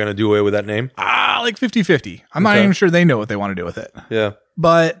 you think they're going to do away with that name? Like 50-50. I'm not even sure they know what they want to do with it. Yeah.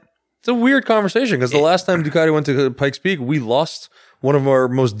 But it's a weird conversation because the last time Ducati went to Pikes Peak, we lost one of our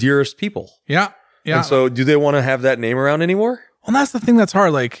most dearest people. Yeah. Yeah. And so do they want to have that name around anymore? Well, that's the thing that's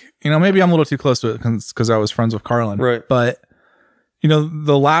hard. Like, maybe I'm a little too close to it because I was friends with Carlin. Right. But,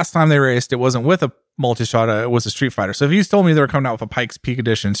 the last time they raced, it wasn't with a Multistrada, it was a Street Fighter. So if you told me they were coming out with a Pikes Peak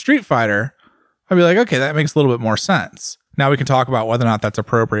Edition Street Fighter, I'd be like, okay, that makes a little bit more sense. Now we can talk about whether or not that's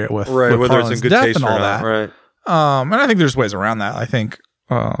appropriate with whether Carlin's it's in good death taste and all or not. that. Right. And I think there's ways around that. I think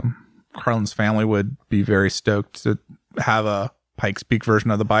Carlin's family would be very stoked to have a Pikes Peak version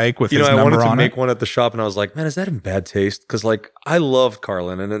of the bike with his number on it. I wanted to make one at the shop, and I was like, man, is that in bad taste? Because I loved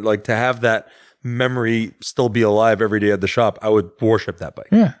Carlin, and to have that memory still be alive every day at the shop, I would worship that bike.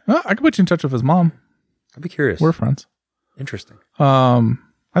 Yeah, well, I could put you in touch with his mom. I'd be curious. We're friends. Interesting. I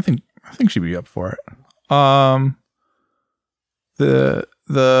think she'd be up for it. The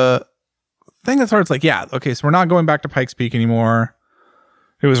thing that's hard is okay, so we're not going back to Pikes Peak anymore.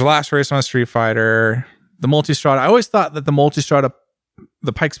 It was the last race on a Street Fighter. The Multistrada, I always thought that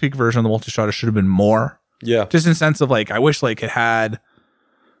the Pikes Peak version of the Multistrada should have been more. Yeah. Just in the sense of I wish it had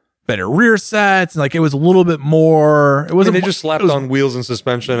better rear sets and it was a little bit more. It wasn't. They just slapped on wheels and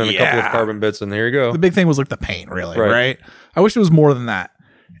suspension and a couple of carbon bits, and there you go. The big thing was the paint, really, right? I wish it was more than that.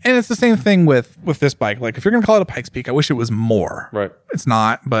 And it's the same thing with this bike. If you're going to call it a Pikes Peak, I wish it was more. Right. It's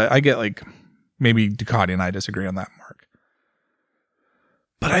not, but I get maybe Ducati and I disagree on that mark.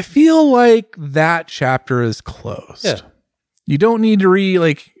 But I feel like that chapter is closed. Yeah. You don't need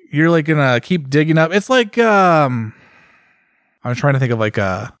to you're going to keep digging up. It's I'm trying to think of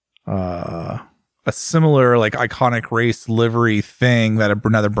a similar iconic race livery thing that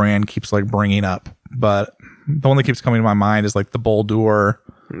another brand keeps bringing up. But the one that keeps coming to my mind is the Boldur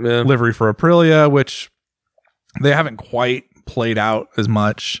livery for Aprilia, which they haven't quite played out as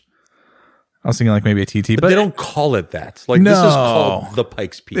much. I was thinking maybe a TT, but they don't call it that. No, this is called the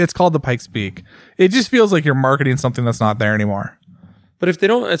Pikes Peak. It's called the Pikes Peak. It just feels like you're marketing something that's not there anymore. But if they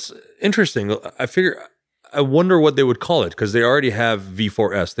don't, it's interesting. I wonder what they would call it because they already have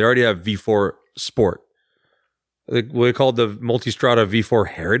V4S. They already have V4 Sport. What they call the Multistrada V4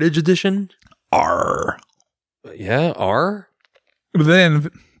 Heritage Edition? R. Yeah, R? But then,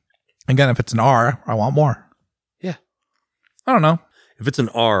 again, if it's an R, I want more. Yeah. I don't know. If it's an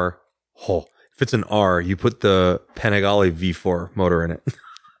R, you put the Panigale V4 motor in it.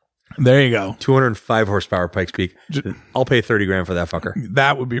 There you go. 205 horsepower Pikes Peak. I'll pay $30,000 for that fucker.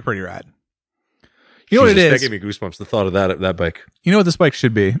 That would be pretty rad. You know what it is? That gave me goosebumps, the thought of that bike. You know what this bike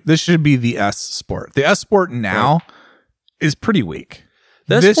should be? This should be the S Sport. The S Sport now is pretty weak.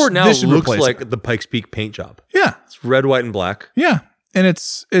 The S4 now should looks replace like it. the Pikes Peak paint job. Yeah. It's red, white, and black. Yeah. And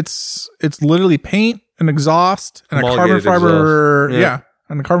it's literally paint and exhaust and a carbon Homologated fiber. exhaust. Yeah.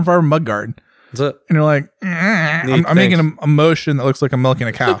 And a carbon fiber mudguard. That's it. And you're like, I'm making a motion that looks like I'm milking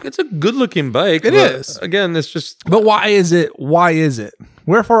a cow. It's a good looking bike. It is. Again, it's just. But why is it?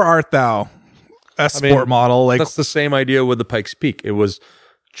 Wherefore art thou? A sport model. Like, that's the same idea with the Pikes Peak. It was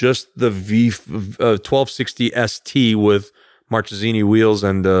just the 1260 ST with Marchesini wheels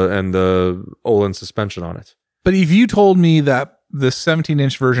and the Olin suspension on it. but if you told me that the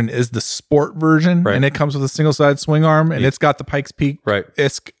 17-inch version is the sport version, Right. and it comes with a single side swing arm, and it's got the Pikes Peak Right.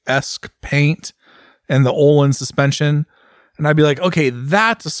 esque paint and the Olin suspension, and I'd be like, okay,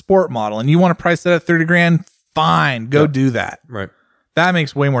 that's a sport model, and you want to price that at 30 grand? Fine, go do that. Right. That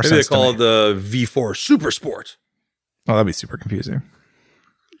makes way more Maybe they sense. call to it me. the V4 Super Sport. Oh, that'd be super confusing.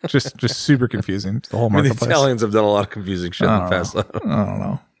 just super confusing. It's the whole I mean, the marketplace. Italians have done a lot of confusing shit in the I past. don't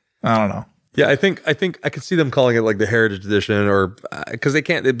know. I don't know. Yeah, I think I could see them calling it like the Heritage Edition, or because they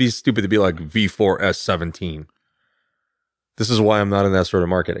can't. It'd be stupid to be like V4 S17. This is why I'm not in that sort of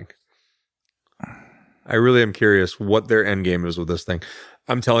marketing. I really am curious what their end game is with this thing.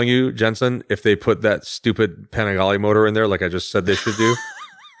 I'm telling you, Jensen, if they put that stupid Panigale motor in there, like I just said they should do,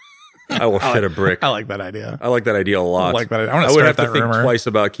 I will shit a brick. I like that idea. I like that idea a lot. I like that idea. I wanna would start have to that think rumor. twice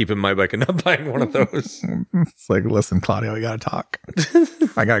about keeping my bike and not buying one of those. It's like, listen, Claudio, we got to talk.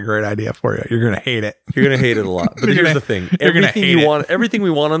 I got a great idea for you. You're going to hate it. You're gonna hate it a lot. But You're here's gonna- the thing: you're gonna everything hate you it. want, everything we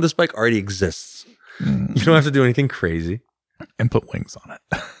want on this bike already exists. You don't have to do anything crazy. And put wings on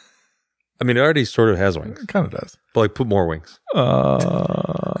it. I mean, it already sort of has wings, It kind of does. but like put more wings.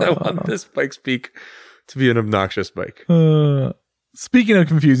 I want this Pikes Peak to be an obnoxious bike. Speaking of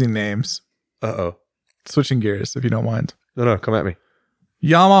confusing names, Oh, switching gears, if you don't mind. no, come at me.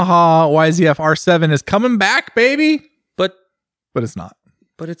 Yamaha YZF R7 is coming back, baby. But But it's not.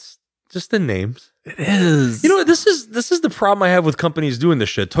 it's just the names. It is. You know, this is the problem I have with companies doing this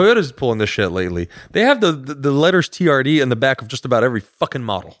shit. Toyota's pulling this shit lately. They have the letters TRD in the back of just about every fucking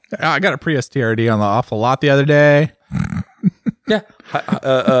model. I got a Prius TRD off the lot the other day. Yeah.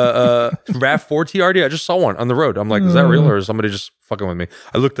 RAV4 TRD. I just saw one on the road. I'm like, is that real or is somebody just fucking with me?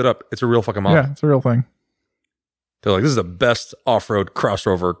 I looked it up. It's a real fucking model. Yeah, it's a real thing. They're like, this is the best off-road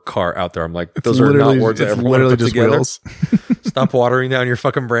crossover car out there. I'm like, those are not Literally- words I it's ever want to literally put just together. wheels. Stop watering down your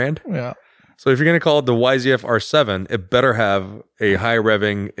fucking brand. Yeah. So if you're going to call it the YZF R7, it better have a high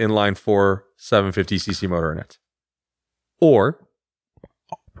revving inline 4 750cc motor in it. Or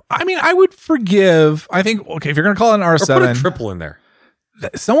I mean, I would forgive. I think, okay, if you're going to call it an put a R7, triple in there.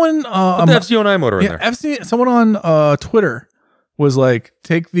 someone, Put the FZ09 motor in there. someone on Twitter was like,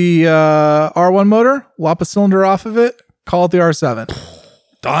 take the R1 motor, lop a cylinder off of it, call it the R7.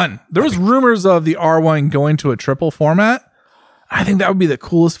 Done. There was rumors of the R1 going to a triple format. I think that would be the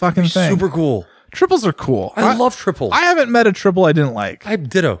coolest fucking thing. Super cool. Triples are cool. I love triples. I haven't met a triple I didn't like. I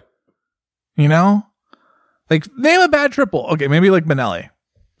ditto. You know? Like, name a bad triple. Okay, maybe like Benelli.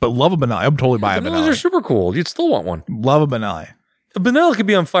 But love a Benelli. I would totally buy a But those are Benelli. super cool. You'd still want one. Love a Benelli. A Benelli could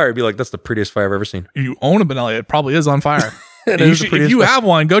be on fire. It'd be like, that's the prettiest fire I've ever seen. You own a Benelli, it probably is on fire. It You is the should- if prettiest you fire. have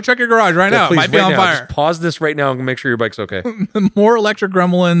one, go check your garage right now. It Please, might be right on now, fire. Just pause this right now and make sure your bike's okay. More electric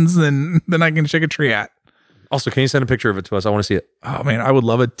gremlins than I can shake a tree at. Also, can you send a picture of it to us? I want to see it. Oh man, I would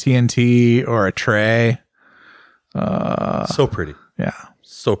love a TNT or a tray. So pretty. Yeah,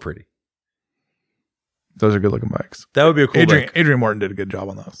 So pretty. those are good looking bikes. That would be a cool bike. Adrian Morton did a good job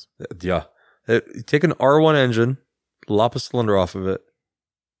on those. Yeah. Take an R1 engine, lop a cylinder off of it,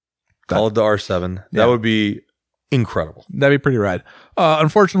 call it the R7. Yeah. That would be incredible. That'd be pretty rad.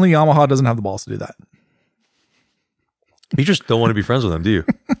 Unfortunately, Yamaha doesn't have the balls to do that. You just don't want to be friends with them, do you?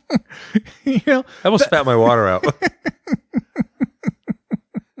 You know, I almost spat my water out.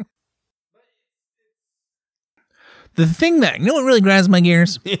 the thing that, you know what really grinds my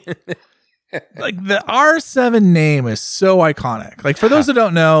gears? Like the R7 name is so iconic. Like for those that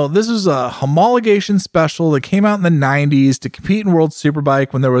don't know, this was a homologation special that came out in the 90s to compete in World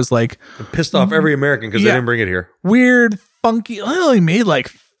Superbike when there was like It pissed off every American because they Yeah. didn't bring it here. weird, funky. They only made like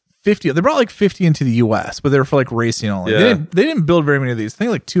 50. They brought like 50 into the US, but they were for like racing only. Yeah. They didn't build very many of these. I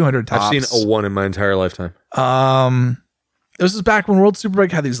think like 200 tops. I've seen a one in my entire lifetime. This is back when World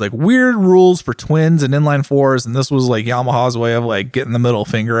Superbike had these like weird rules for twins and inline fours, and this was like Yamaha's way of like getting the middle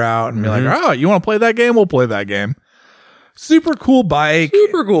finger out and be like, oh, you want to play that game? We'll play that game. Super cool bike.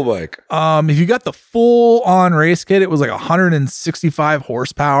 Super cool bike. If you got the full on race kit, it was like 165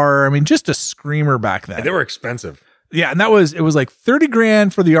 horsepower. I mean, just a screamer back then. They were expensive. Yeah, and it was like 30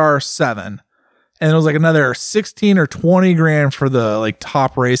 grand for the R7. And it was like another 16 or 20 grand for the like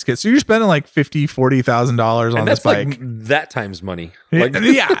top race kit. So you're spending like $40,000 on this bike. Like that times money. Like,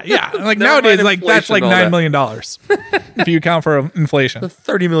 yeah. Like nowadays, like that's like $9 million if you account for inflation. A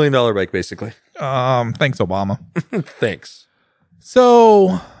 $30 million bike, basically. Thanks, Obama. Thanks.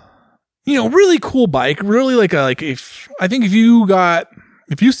 So, really cool bike. Really if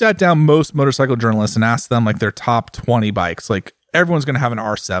you sat down most motorcycle journalists and asked them like their top 20 bikes, like everyone's going to have an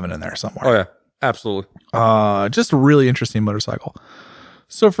R7 in there somewhere. Oh yeah, absolutely. Just a really interesting motorcycle.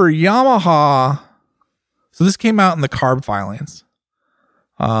 So for Yamaha, so this came out in the CARB filings,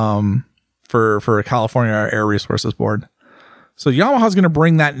 for a California Air Resources Board. So Yamaha's going to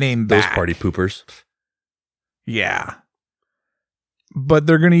bring that name back. Those party poopers. Yeah. But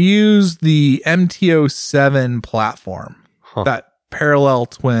they're going to use the MT-07 platform, that parallel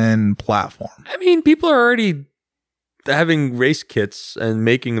twin platform. I mean, people are already having race kits and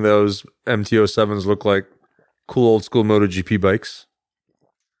making those MT-07s look like cool old school MotoGP bikes.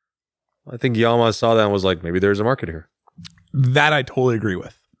 I think Yamaha saw that and was like, maybe there's a market here. That I totally agree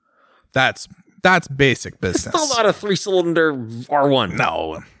with. That's basic business. It's not a 3-cylinder R1.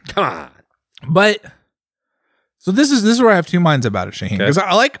 No. Come on. But so this is where I have two minds about it, Shaheen. Because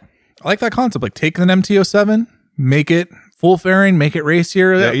I like that concept. Like take an MT-07, make it full fairing, make it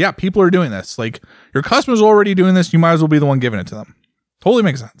racier. Yep. Yeah, people are doing this. Like your customers are already doing this. You might as well be the one giving it to them. Totally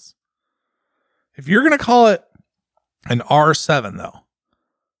makes sense. If you're going to call it an R7 though,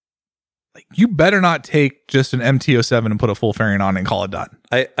 like you better not take just an MT-07 and put a full fairing on and call it done.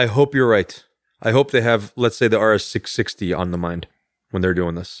 I hope you're right. I hope they have, let's say, the RS660 on the mind when they're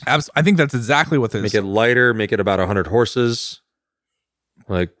doing this. I think that's exactly what this is. Make it lighter, make it about 100 horses.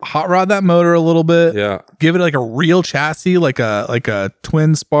 Like hot rod that motor a little bit. Yeah. Give it like a real chassis, like a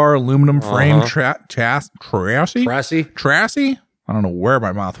twin spar aluminum frame chassis. Chassis? I don't know where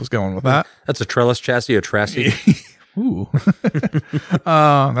my mouth was going with that. That's a trellis chassis, a chassis. Ooh.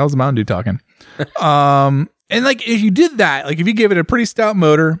 That was Mountain Dew talking. And like if you did that, like if you gave it a pretty stout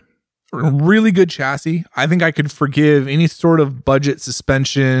motor, a really good chassis, I think I could forgive any sort of budget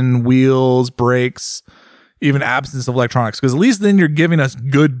suspension, wheels, brakes, even absence of electronics, because at least then you're giving us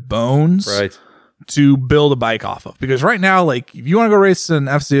good bones to build a bike off of. Because right now, like if you want to go race an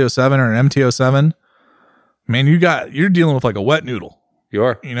FC-07 or an MT-07, man, you're dealing with like a wet noodle. You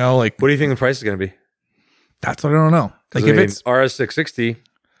are. Like what do you think the price is going to be? That's what I don't know. Like if it's RS660,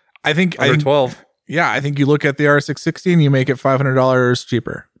 I think under 12. Yeah, I think you look at the RS660 and you make it $500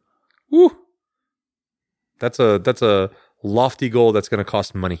 cheaper. Woo. That's a lofty goal that's going to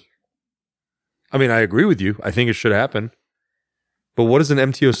cost money. I mean, I agree with you. I think it should happen. But what does an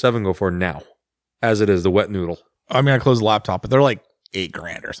MT-07 go for now? As it is, the wet noodle. I mean, I closed the laptop, but they're like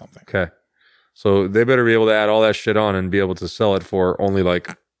 $8,000 or something. Okay. So they better be able to add all that shit on and be able to sell it for only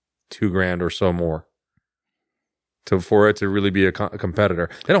like $2,000 or so more. For it to really be a competitor.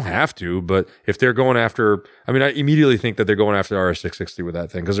 They don't have to, but if they're going after, I mean, I immediately think that they're going after the RS660 with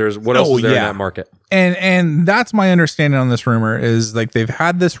that thing, because there's what else is there in that market? And that's my understanding on this rumor is like they've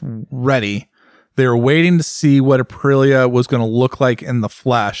had this ready. They were waiting to see what Aprilia was going to look like in the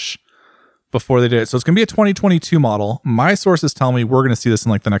flesh before they did it. So it's going to be a 2022 model. My sources tell me we're going to see this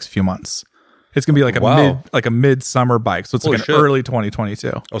in like the next few months. It's going to be like a midsummer bike. So it's like an early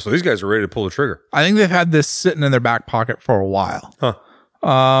 2022. Oh, so these guys are ready to pull the trigger. I think they've had this sitting in their back pocket for a while. Huh.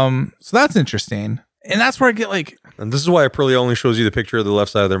 So that's interesting. And that's where I get like... And this is why Aprilia only shows you the picture of the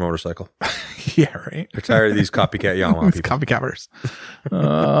left side of their motorcycle. Yeah, right. They're tired of these copycat Yamaha people. Copycatters.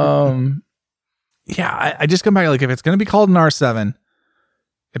 Yeah, I just come back like if it's going to be called an R7,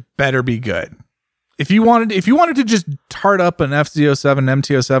 it better be good. If you wanted to just tart up an FC-07,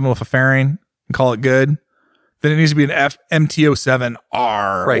 MT-07 with a fairing and call it good, then it needs to be an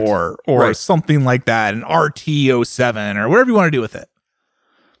MT-07R or something like that, an RT-07 or whatever you want to do with it.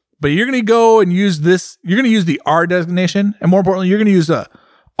 But you're going to go and use this. You're going to use the R designation, and more importantly, you're going to use a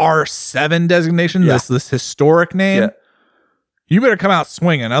R7 designation. Yeah. This historic name. Yeah. You better come out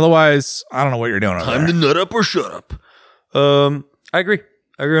swinging, otherwise, I don't know what you're doing. Time to nut up or shut up. I agree.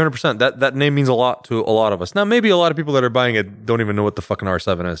 I agree 100%. That name means a lot to a lot of us. Now, maybe a lot of people that are buying it don't even know what the fucking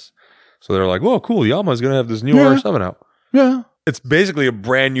R7 is. So they're like, "Whoa, cool! Yamaha's gonna have this new R7 out." Yeah, it's basically a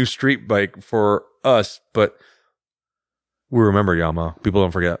brand new street bike for us, but we remember Yamaha. People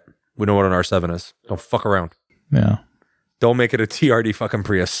don't forget. We know what an R7 is. Don't fuck around. Yeah. Don't make it a TRD fucking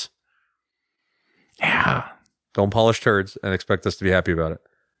Prius. Yeah. Don't polish turds and expect us to be happy about it.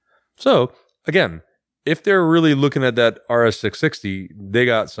 So again, if they're really looking at that RS660, they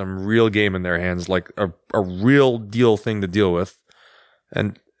got some real game in their hands, like a real deal thing to deal with,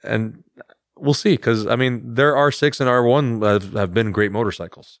 and we'll see. Because I mean, their R6 and R1 have been great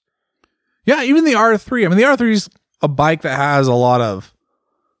motorcycles. Yeah, even the R3. I mean, the R3 is a bike that has a lot of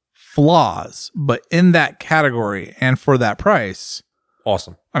flaws, but in that category and for that price,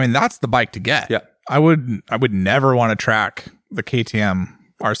 Awesome. I mean, that's the bike to get. Yeah. I would never want to track the KTM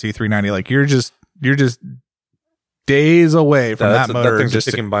RC390. Like you're just days away from that motor. That thing's just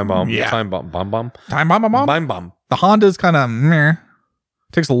a ticking bomb. Yeah. Time bomb. Time Bomb. The Honda's kind of meh.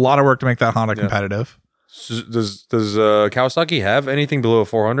 Takes a lot of work to make that Honda competitive. So does Kawasaki have anything below a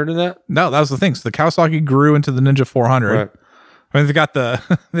 400 in that? No, that was the thing. So the Kawasaki grew into the Ninja 400. Right. I mean, they've got the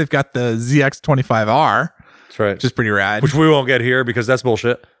ZX25R, That's right. which is pretty rad. Which we won't get here because that's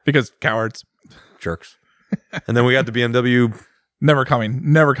bullshit. Because cowards. Jerks. And then we got the BMW. Never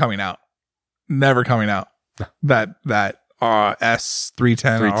coming out. That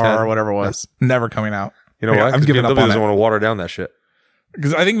S310R or whatever it was. Never coming out. You know Yeah, why? I'm 'Cause giving BMW up on doesn't it. want to water down that shit.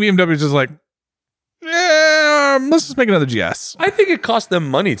 Because I think BMW is just like, yeah, let's just make another GS. I think it cost them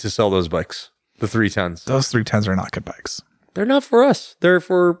money to sell those bikes. The 310s. Those 310s are not good bikes. They're not for us. They're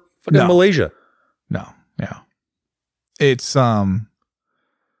for fucking No. Malaysia. No, yeah. It's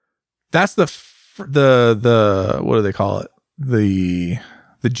that's the what do they call it? The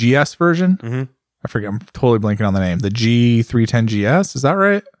GS version. Mhm. I forget. I'm totally blanking on the name. The G310 GS. Is that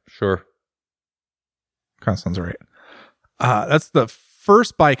right? Sure. Kind of sounds right. That's the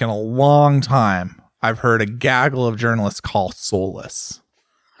first bike in a long time I've heard a gaggle of journalists call soulless.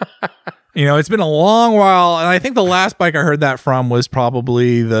 It's been a long while, and I think the last bike I heard that from was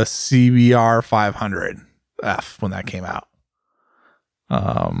probably the CBR 500F when that came out.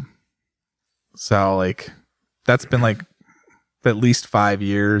 So like that's been like at least 5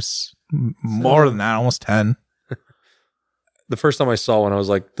 years, more than that, almost 10. The first time I saw one, I was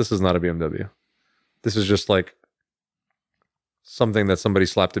like, this is not a BMW. This is just like something that somebody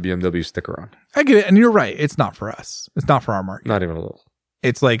slapped a BMW sticker on. I get it, and you're right. It's not for us. It's not for our market. Not even a little.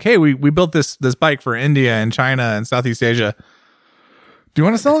 It's like, hey, we built this bike for India and China and Southeast Asia. Do you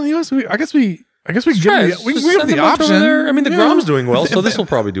want to sell in the US? I guess we give them the option. There. I mean, the Yeah. Grom's doing well, so this will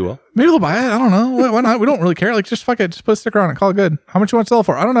probably do well. Maybe they'll buy it. I don't know. Why not? We don't really care. Like, just fuck it. Just put a sticker on it. Call it good. How much you want to sell it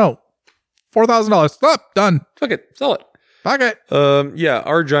for? I don't know. $4,000. Stop. Done. Fuck it. Sell it. Fuck it. Yeah,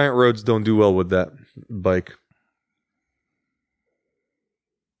 our giant roads don't do well with that bike.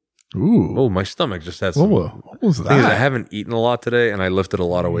 Ooh. Oh, my stomach just had some. What was The thing is, I that? haven't eaten a lot today, and I lifted a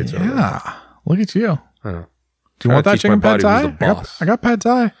lot of weights. earlier. Yeah. Look at you. I know. Do you want that chicken pad thai? Who's the boss. I got pad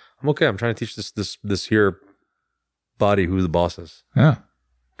thai. I'm okay. I'm trying to teach this here body who the boss is. Yeah.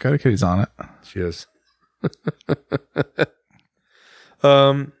 Got Kitty's on it. She is.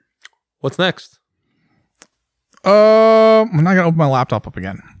 What's next? I'm not gonna open my laptop up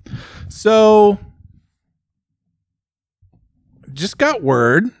again. So just got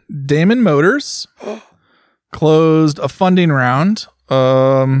word Damon Motors closed a funding round,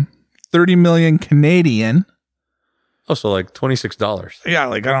 30 million Canadian. Oh, so like $26. Yeah,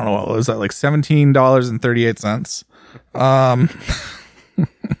 like I don't know what was that, like $17.38.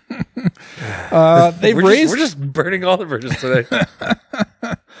 We're just burning all the bridges today.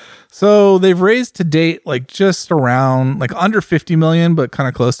 So they've raised to date like just around like under 50 million, but kind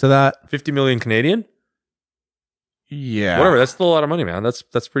of close to that. 50 million Canadian? Yeah. Whatever. That's still a lot of money, man. That's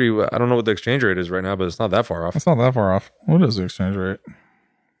pretty. I don't know what the exchange rate is right now, but it's not that far off. That's not that far off. What is the exchange rate?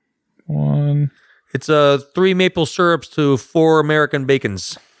 It's 3 maple syrups to 4 American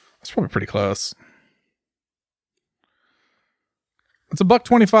bacons. That's probably pretty close. It's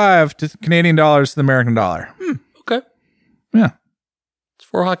 $1.25 to Canadian dollars to the American dollar. Okay. Yeah. It's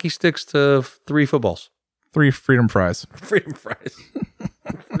 4 hockey sticks to 3 footballs. 3 freedom fries. Freedom fries.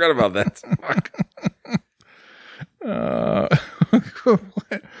 Forgot about that. Fuck. I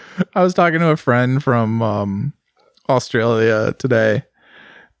was talking to a friend from Australia today,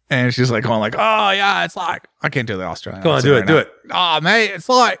 and she's like going like, "Oh yeah, it's like I can't do the Australian. Come on, do it, do it. Oh mate, it's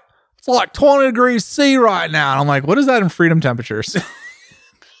like 20 degrees C right now." And I'm like, "What is that in freedom temperatures?"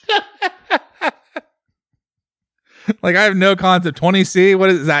 Like I have no concept. 20 C.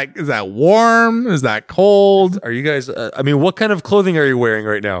 What is that? Is that warm? Is that cold? Are you guys? I mean, what kind of clothing are you wearing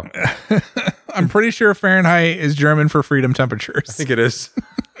right now? I'm pretty sure Fahrenheit is German for freedom temperatures. I think it is.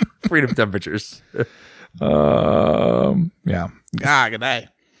 Freedom temperatures. Yeah. Good day.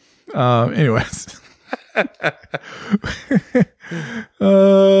 Anyways.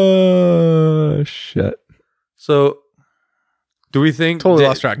 Shit. So, do we think Totally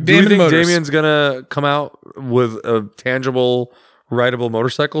lost track. Do we Damon think Motors. Damien's gonna come out with a tangible, rideable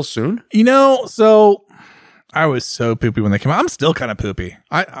motorcycle soon? So I was so poopy when they came out. I'm still kind of poopy.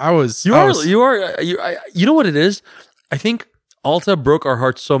 I was. You know what it is? I think Alta broke our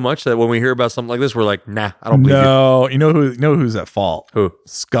hearts so much that when we hear about something like this, we're like, nah, I don't believe you. No, you know who's at fault? Who?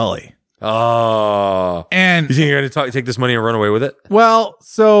 Scully. Oh. And you think you're going to take this money and run away with it? well,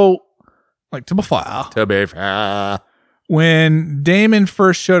 so like to be fair, when Damon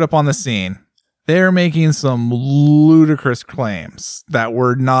first showed up on the scene, they were making some ludicrous claims that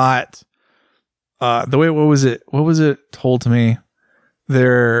were not the way. What was it told to me?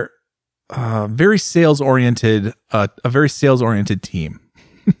 They're very sales oriented, a very sales oriented team.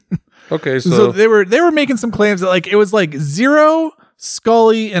 Okay, So they were making some claims that like it was like Zero,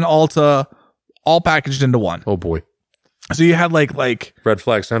 Scully, and Alta all packaged into one. Oh boy. So you had like Red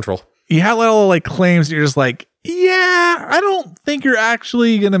Flag Central. You had little like claims that you're just like, yeah, I don't think you're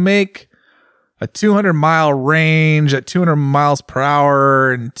actually gonna make a 200-mile range at 200 miles per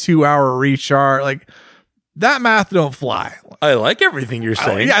hour and 2-hour recharge. Like that math don't fly. I like everything you're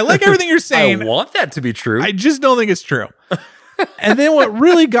saying. I like everything you're saying. I want that to be true. I just don't think it's true. And then what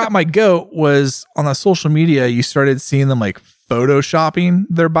really got my goat was on the social media, you started seeing them like photoshopping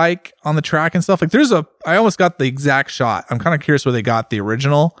their bike on the track and stuff. Like I almost got the exact shot. I'm kind of curious where they got the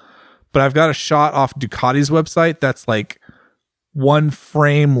original, but I've got a shot off Ducati's website that's like one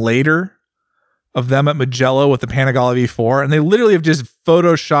frame later of them at Mugello with the Panigale V4. And they literally have just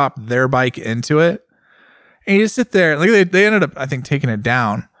photoshopped their bike into it. And you just sit there, like they ended up, I think, taking it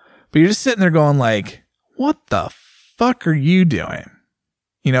down, but you're just sitting there going like, what the fuck are you doing?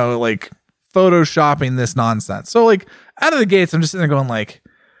 You know, like photoshopping this nonsense. So like out of the gates, I'm just sitting there going like,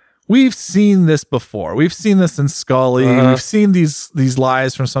 we've seen this before. We've seen this in Scully. We've seen these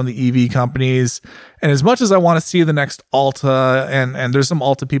lies from some of the EV companies. And as much as I want to see the next Alta and there's some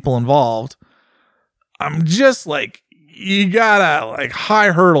Alta people involved, I'm just like, you gotta like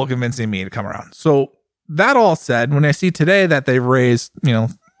high hurdle convincing me to come around. So that all said, when I see today that they've raised,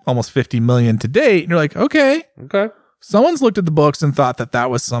 almost 50 million to date, and you're like, okay. Someone's looked at the books and thought that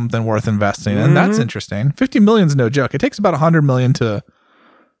was something worth investing in. And that's interesting. 50 million is no joke. It takes about 100 million to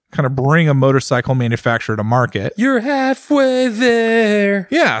kind of bring a motorcycle manufacturer to market. You're halfway there.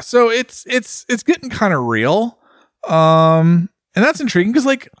 Yeah. So it's getting kind of real. And that's intriguing because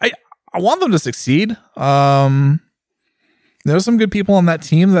like, I want them to succeed. There's some good people on that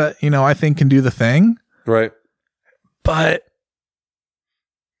team that, I think can do the thing. Right. But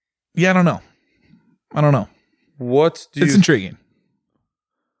yeah, I don't know. It's intriguing.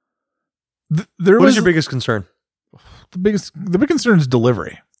 What is your biggest concern? The big concern is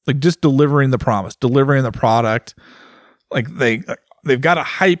delivery. Like just delivering the promise, delivering the product. Like they've got a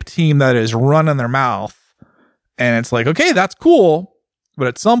hype team that is running their mouth, and it's like, okay, that's cool, but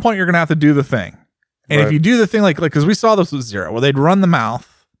at some point you're gonna have to do the thing. And if you do the thing, like because we saw this with Zero, where they'd run the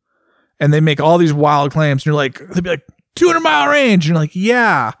mouth, and they make all these wild claims, and you're like, they'd be like 200-mile range, and you're like,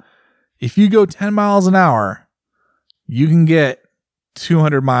 yeah, if you go 10 miles an hour. You can get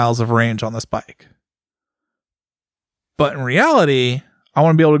 200 miles of range on this bike. But in reality, I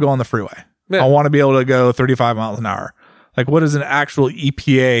want to be able to go on the freeway. Yeah. I want to be able to go 35 miles an hour. Like, what is an actual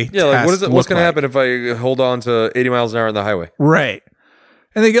EPA Yeah, like, what's going to happen if I hold on to 80 miles an hour on the highway? Right.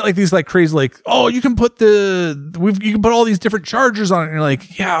 And they get like these like crazy, like, oh, you can put you can put all these different chargers on it. And you're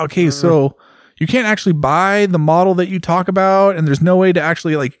like, yeah, okay, so you can't actually buy the model that you talk about, and there's no way to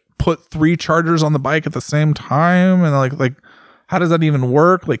actually like put 3 chargers on the bike at the same time, and like how does that even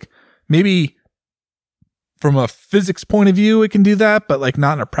work? Like maybe from a physics point of view it can do that, but like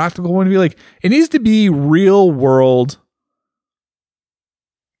not in a practical point of view. Like it needs to be real world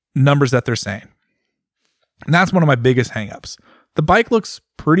numbers that they're saying, and that's one of my biggest hangups. The bike looks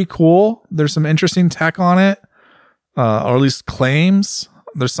pretty cool. There's some interesting tech on it, or at least claims.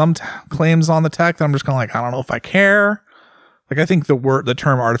 There's some claims on the tech that I'm just kind of like, I don't know if I care. Like, I think the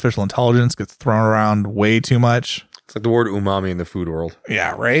term artificial intelligence gets thrown around way too much. It's like the word umami in the food world.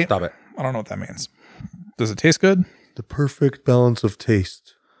 Yeah, right? Stop it. I don't know what that means. Does it taste good? The perfect balance of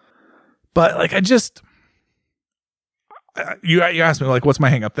taste. But, like, you asked me, like, what's my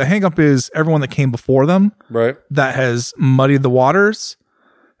hang up? The hang up is everyone that came before them. Right. That has muddied the waters.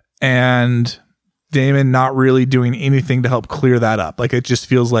 And Damon not really doing anything to help clear that up. Like, it just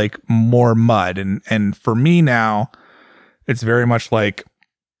feels like more mud. And for me now, it's very much like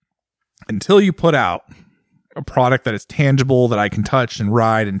until you put out a product that is tangible, that I can touch and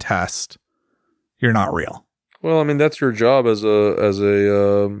ride and test, you're not real. Well, I mean, that's your job as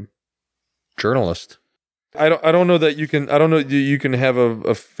a journalist. I don't know that you can. I don't know you can have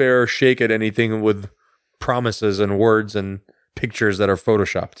a fair shake at anything with promises and words and pictures that are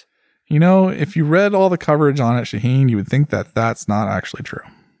photoshopped. If you read all the coverage on it, Shaheen, you would think that that's not actually true.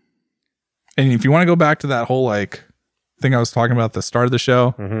 And if you want to go back to that whole like thing I was talking about at the start of the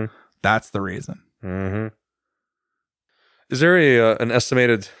show, that's the reason. Is there an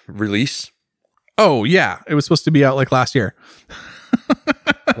estimated release? Oh yeah, it was supposed to be out like last year.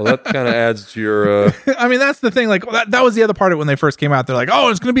 Well, that kind of adds to your. I mean, that's the thing. Like that was the other part of it when they first came out. They're like, oh,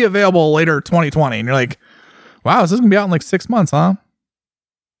 it's going to be available later 2020. And you're like, wow, this is going to be out in like 6 months, huh?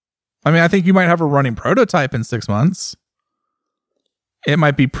 I mean, I think you might have a running prototype in 6 months. It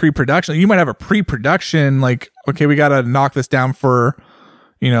might be pre-production. You might have a pre-production, like, okay, we got to knock this down for,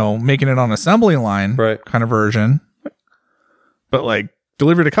 making it on assembly line kind of version. But like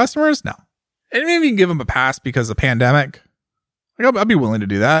delivery to customers, no. And maybe you can give them a pass because of the pandemic. Like, I'd be willing to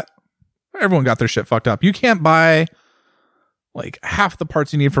do that. Everyone got their shit fucked up. You can't buy like half the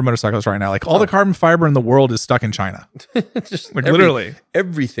parts you need for motorcycles right now. Like all the carbon fiber in the world is stuck in China. Just like literally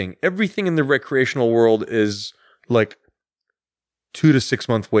everything in the recreational world is like 2 to 6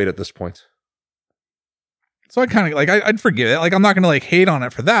 month wait at this point. So I kind of like, I'd forgive it. Like, I'm not going to like hate on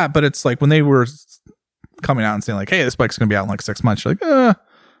it for that, but it's like when they were coming out and saying like, hey, this bike's going to be out in like 6 months. You're like,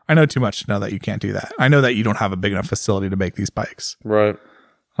 I know too much to know that you can't do that. I know that you don't have a big enough facility to make these bikes. Right.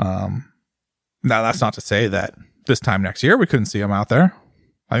 Now that's not to say that this time next year we couldn't see them out there.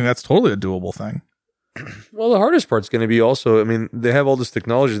 I think that's totally a doable thing. Well, the hardest part's going to be also, I mean, they have all this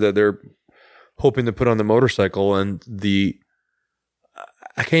technology that they're hoping to put on the motorcycle, and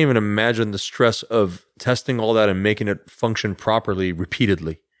I can't even imagine the stress of testing all that and making it function properly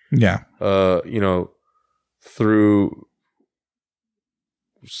repeatedly. Yeah. Through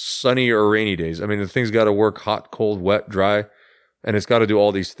sunny or rainy days. I mean, the thing's got to work hot, cold, wet, dry, and it's got to do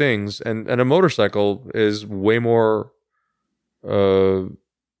all these things. And a motorcycle is way more out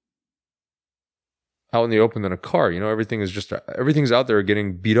in the open than a car. Everything's out there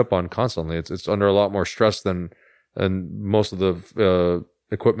getting beat up on constantly. It's under a lot more stress than most of the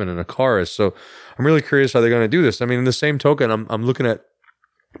equipment in a car is. So I'm really curious how they're going to do this. I mean, in the same token, I'm looking at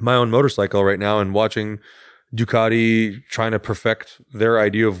my own motorcycle right now and watching Ducati trying to perfect their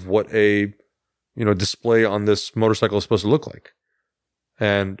idea of what a display on this motorcycle is supposed to look like,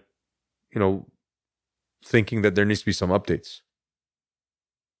 and thinking that there needs to be some updates.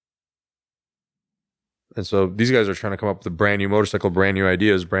 And so these guys are trying to come up with a brand new motorcycle, brand new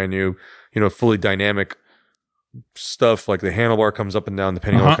ideas, brand new fully dynamic stuff. Like the handlebar comes up and down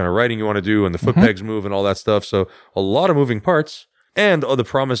depending on what kind of riding you want to do, and the foot pegs move and all that stuff. So a lot of moving parts, and the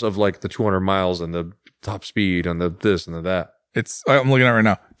promise of like the 200 miles and the top speed and the this and the that. I'm looking at it right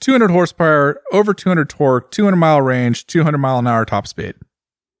now. 200 horsepower, over 200 torque, 200 mile range, 200 mile an hour top speed.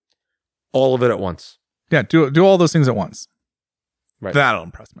 All of it at once. Yeah, do all those things at once. Right. That'll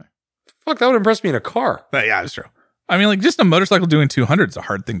impress me. Fuck, that would impress me in a car. Yeah, that's true. I mean, like just a motorcycle doing 200 is a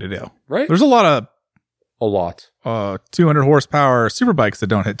hard thing to do. Right. There's a lot 200 horsepower super bikes that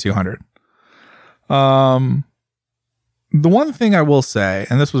don't hit 200. The one thing I will say,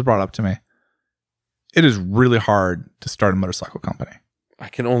 and this was brought up to me, it is really hard to start a motorcycle company. I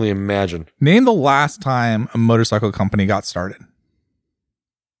can only imagine. Name the last time a motorcycle company got started.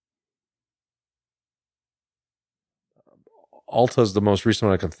 Alta's the most recent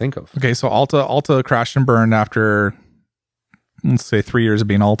one I can think of. Okay, so Alta crashed and burned after, let's say, 3 years of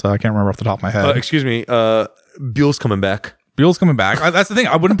being Alta. I can't remember off the top of my head. Excuse me. Buell's coming back. Buell's coming back. That's the thing.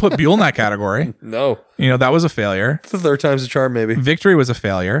 I wouldn't put Buell in that category. No. That was a failure. It's the third time's the charm, maybe. Victory was a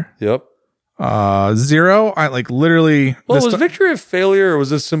failure. Yep. Zero, I like literally. Well, was Victory a failure, or was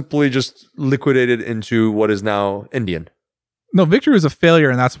this simply just liquidated into what is now Indian? No, Victory was a failure,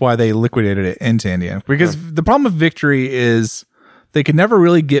 and that's why they liquidated it into Indian. Because the problem with Victory is they could never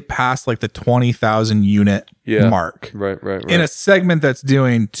really get past like the 20,000 unit mark. Right. In a segment that's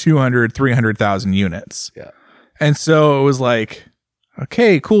doing 200, 300,000 units. Yeah. And so it was like,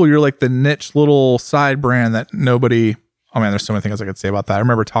 okay, cool. You're like the niche little side brand that nobody. Oh man, there's so many things I could say about that. I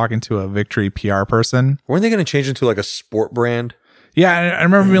remember talking to a Victory PR person. Weren't they going to change into like a sport brand? Yeah, I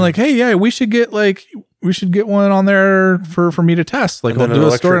remember being like, "Hey, yeah, we should get one on there for me to test. Like, and we'll do an a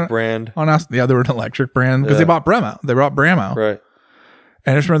electric story brand. On us. Yeah, they were an electric brand because they bought Brembo. They brought Brembo, right?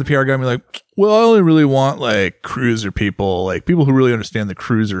 And I just remember the PR guy being like, "Well, I only really want like cruiser people, like people who really understand the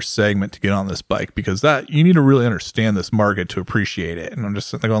cruiser segment to get on this bike because that you need to really understand this market to appreciate it." And I'm just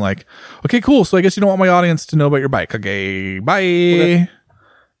sitting there going like, "Okay, cool. So I guess you don't want my audience to know about your bike. Okay, bye." Okay.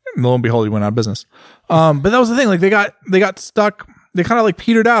 And lo and behold, you went out of business. But that was the thing. Like they got stuck. They kind of like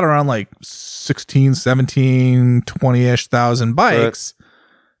petered out around like 16, 17, 20-ish thousand bikes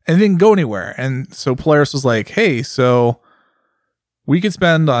and didn't go anywhere. And so Polaris was like, hey, so we could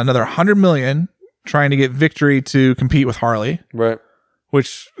spend another $100 million trying to get Victory to compete with Harley. Right.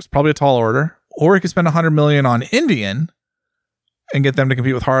 Which is probably a tall order. Or we could spend $100 million on Indian and get them to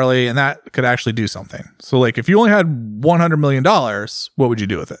compete with Harley. And that could actually do something. So like if you only had $100 million, what would you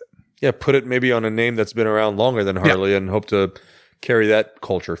do with it? Yeah. Put it maybe on a name that's been around longer than Harley and hope to carry that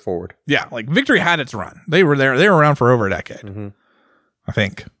culture forward. Yeah, like Victory had its run. They were there. They were around for over a decade. Mm-hmm. I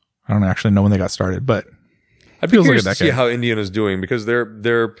think. I don't actually know when they got started, but I'd be feels like curious a to see decade. how Indian is doing because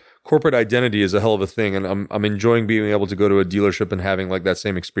their corporate identity is a hell of a thing, and I'm enjoying being able to go to a dealership and having like that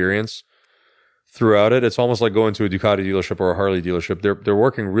same experience throughout it. It's almost like going to a Ducati dealership or a Harley dealership. They're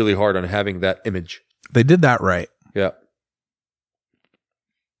working really hard on having that image. They did that right. Yeah.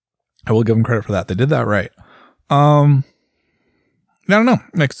 I will give them credit for that. They did that right. I don't know.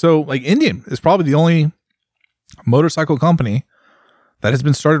 Like, so like Indian is probably the only motorcycle company that has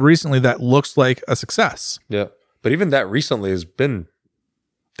been started recently that looks like a success. Yeah. But even that recently has been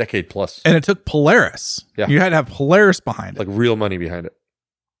decade plus. And it took Polaris. Yeah. You had to have Polaris behind it. Like real money behind it.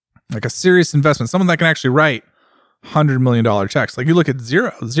 Like a serious investment. Someone that can actually write $100 million checks. Like you look at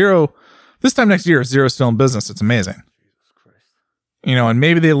Zero. This time next year, Zero's still in business. It's amazing. Jesus Christ. You know, and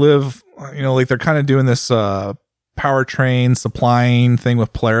maybe they live, you know, like they're kind of doing this powertrain supplying thing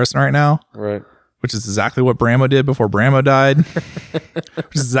with Polaris right now. Right. Which is exactly what Bramo did before Bramo died.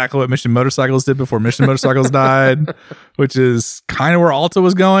 Which is exactly what Mission Motorcycles did before Mission Motorcycles died. Which is kind of where Alta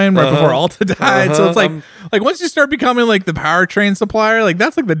was going right before Alta died. So it's like once you start becoming like the powertrain supplier, like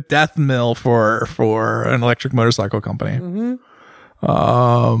that's like the death mill for an electric motorcycle company. Mm-hmm.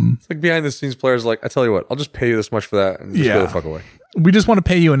 It's like behind the scenes players like, I tell you what, I'll just pay you this much for that and just go the fuck away. We just want to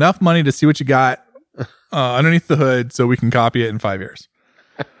pay you enough money to see what you got underneath the hood so we can copy it in 5 years.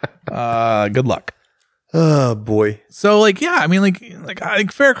 Good luck. Oh boy. So like, yeah, I mean, like I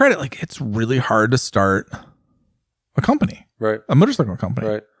think fair credit. Like it's really hard to start a company, Right. a motorcycle company.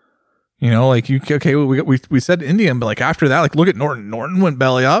 Right. You know, like we said Indian, but like after that, like look at Norton. Norton went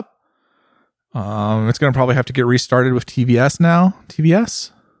belly up. It's gonna probably have to get restarted with TVS now.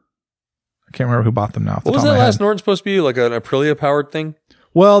 TVS. I can't remember who bought them now. What was that last Norton supposed to be? Like an Aprilia powered thing?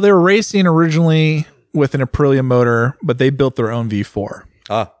 Well, they were racing originally with an Aprilia motor, but they built their own V4.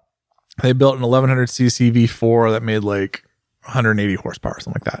 Ah. They built an 1100cc V4 that made like 180 horsepower,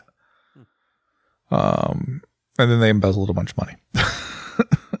 something like that. And then they embezzled a bunch of money.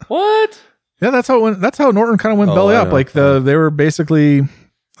 What? Yeah, that's how it went. That's how Norton kind of went belly up. Like they were basically,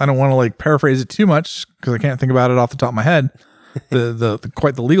 I don't want to like paraphrase it too much because I can't think about it off the top of my head. the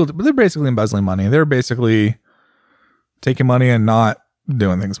quite the legal, but they're basically embezzling money. They're basically taking money and not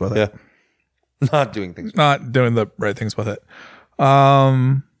doing things with it. Yeah. Not doing things. Not doing the right things with it. So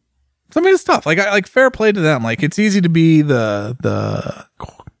I mean, it's tough. Like I like fair play to them. Like it's easy to be the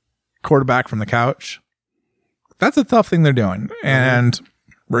quarterback from the couch. That's a tough thing they're doing. And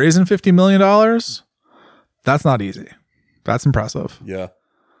raising $50 million, that's not easy. That's impressive. Yeah.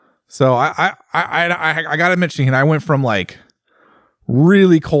 So I gotta admit, Shaheen, I went from like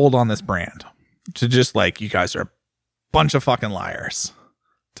really cold on this brand to just like, you guys are a bunch of fucking liars,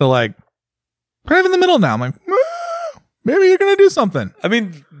 to like kind of in the middle now. I'm like, maybe you're gonna do something. I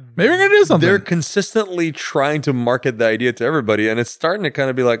mean, maybe you're gonna do something. They're consistently trying to market the idea to everybody, and it's starting to kind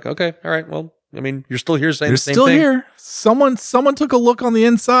of be like, okay, all right, well, I mean, you're still here saying the same thing. You're still here. Someone took a look on the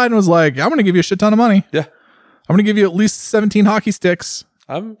inside and was like, I'm gonna give you a shit ton of money. Yeah. I'm gonna give you at least 17 hockey sticks.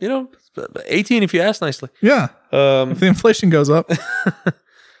 I'm, 18 if you ask nicely. Yeah. If the inflation goes up.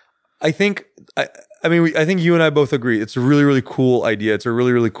 I think you and I both agree. It's a really, really cool idea. It's a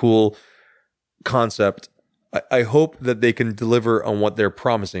really, really cool concept. I hope that they can deliver on what they're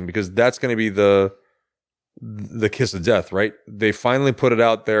promising, because that's going to be the kiss of death, right? They finally put it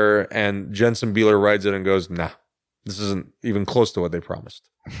out there, and Jensen Beeler rides it and goes, nah, this isn't even close to what they promised.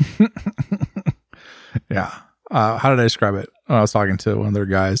 Yeah. How did I describe it? When I was talking to one of their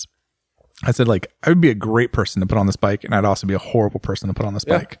guys, I said, like, I would be a great person to put on this bike, and I'd also be a horrible person to put on this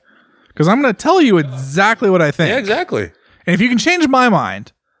bike. Because I'm going to tell you exactly what I think. Yeah, exactly. And if you can change my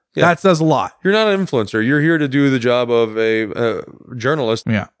mind, that says a lot. You're not an influencer. You're here to do the job of a journalist.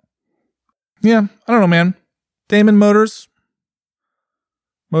 Yeah. Yeah. I don't know, man. Damon Motors.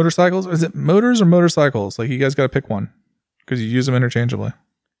 Motorcycles. Is it motors or motorcycles? Like, you guys got to pick one because you use them interchangeably.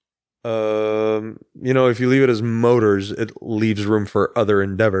 If you leave it as Motors, it leaves room for other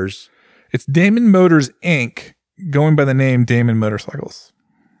endeavors. It's Damon Motors Inc., going by the name Damon Motorcycles.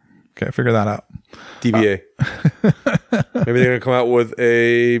 Okay, figure that out. DBA. Maybe they're going to come out with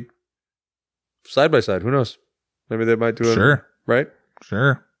a side-by-side. Who knows? Maybe they might do it. Sure. Right?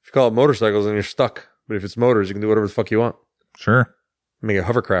 Sure. If you call it motorcycles, then you're stuck. But if it's motors, you can do whatever the fuck you want. Sure. Make a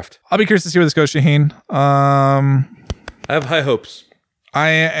hovercraft. I'll be curious to see where this goes, Shaheen. I have high hopes.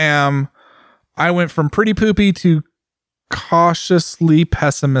 I went from pretty poopy to cautiously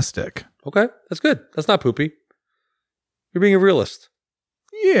pessimistic. Okay, that's good. That's not poopy. You're being a realist.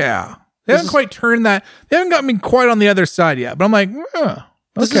 Yeah. They haven't quite turned that. They haven't got me quite on the other side yet. But I'm like, okay.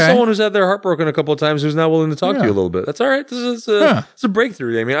 This is someone who's had their heart broken a couple of times who's now willing to talk to you a little bit. That's all right. This is it's a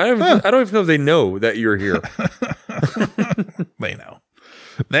breakthrough. I mean, I don't even know if they know that you're here. They know.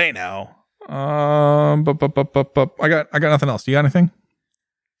 They know. I got nothing else. You got anything?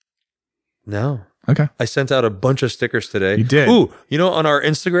 No. Okay. I sent out a bunch of stickers today. You did? Ooh, on our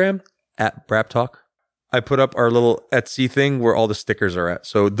Instagram, at Brap Talk, I put up our little Etsy thing where all the stickers are at.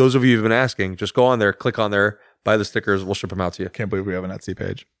 So those of you who've been asking, just go on there, click on there, buy the stickers. We'll ship them out to you. Can't believe we have an Etsy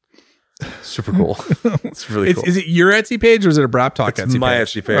page. Super cool. It's really cool. Is it your Etsy page or is it a Brap Talk Etsy page? My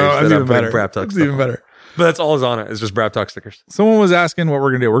Etsy page. Oh, that's even better. Brap Talk That's stuff even on. better. But that's all is on it. It's just Brap Talk stickers. Someone was asking what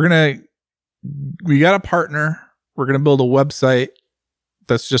we're going to do. We got a partner. We're going to build a website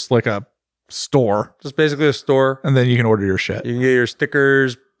that's just like a store. Just basically a store. And then you can order your shit. You can get your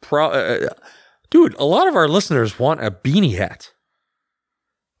stickers. Dude, a lot of our listeners want a beanie hat.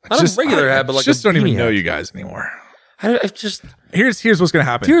 Not a regular hat, but like just a don't even beanie know hat. you guys anymore. I just, Here's what's going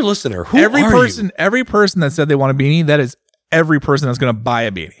to happen. dear listener, every person that said they want a beanie, that is every person that's going to buy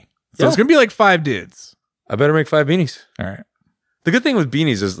a beanie. So it's going to be like 5 dudes. I better make 5 beanies. All right. The good thing with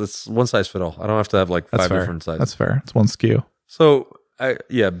beanies is it's one size fit all. I don't have to have like That's 5 fair. different sizes. That's fair. It's one SKU. So,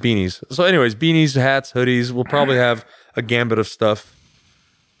 beanies. So anyways, beanies, hats, hoodies. We'll probably have a gambit of stuff.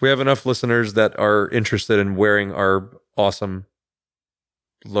 We have enough listeners that are interested in wearing our awesome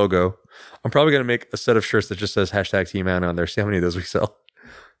logo. I'm probably going to make a set of shirts that just says hashtag T-Man on there. See how many of those we sell.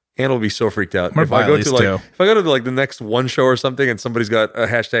 Anna will be so freaked out. If I go to like the next one show or something and somebody's got a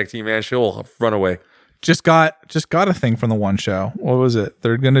hashtag T-Man, she'll run away. Just got a thing from the one show. What was it?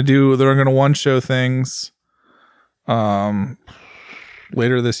 They're gonna one show things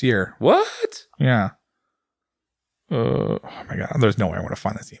later this year. What? Yeah. Oh my god. There's no way I want to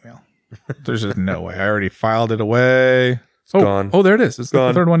find this email. There's just no way. I already filed it away. It's gone. Oh, there it is. It's the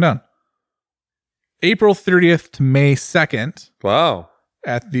Gone. third one down. April 30th to May 2nd Wow.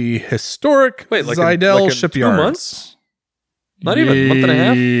 at the historic Wait, like Zidell in Shipyards. 2 months? Not even a month and a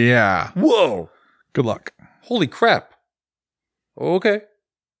half? Yeah. Whoa. Good luck. Holy crap. Okay.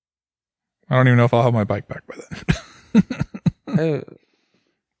 I don't even know if I'll have my bike back by then.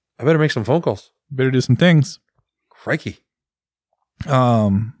 I better make some phone calls. Better do some things. Crikey.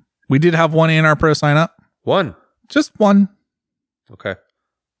 We did have one A&R Pro sign up. One. Just one. Okay.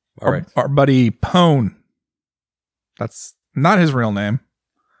 All right. Our buddy Pone. That's not his real name,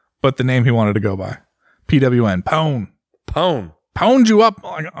 but the name he wanted to go by. PWN. Pone. Pone. Poned you up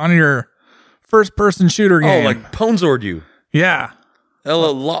on your first person shooter game. Oh, like Ponzored you. Yeah.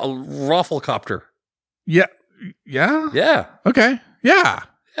 Rafflecopter. Yeah. Yeah. Yeah. Okay. Yeah.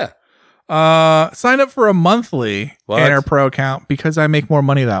 Yeah. Sign up for a monthly What? A&R Pro account because I make more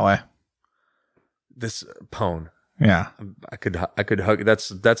money that way. This Pone. Yeah. I could hug.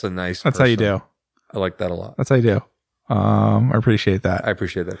 That's a nice. That's how you do. I like that a lot. That's how you do. I appreciate that. I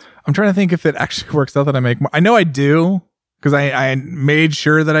appreciate that. I'm trying to think if it actually works out that I make more. I know I do because I made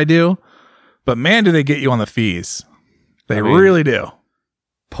sure that I do, but man, do they get you on the fees. They really do.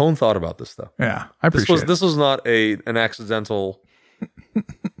 Pone thought about this though. Yeah. I appreciate it. This was not an accidental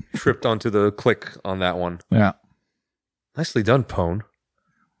tripped onto the click on that one. Yeah. Nicely done, Pone.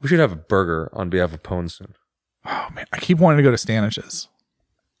 We should have a burger on behalf of Pone soon. Oh man, I keep wanting to go to Stanish's.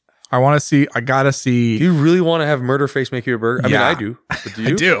 I gotta see. Do you really want to have Murderface make you a burger? I mean, Yeah. I do. But do you?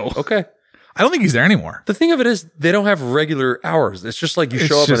 I do. Okay. I don't think he's there anymore. The thing of it is, they don't have regular hours. It's just like you It's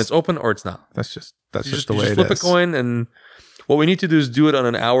show up and just- it's open or it's not. That's just You the way just it flip is. a coin, and what we need to do is do it on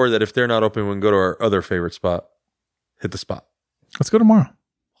an hour that if they're not open, we can go to our other favorite spot. Hit the spot. Let's go tomorrow.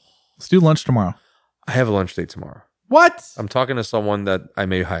 Let's do lunch tomorrow. I have a lunch date tomorrow. What? I'm talking to someone that I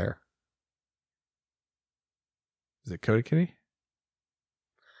may hire. Is it Coda Kitty?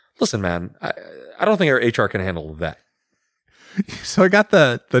 Listen, man, I don't think our HR can handle that, So I got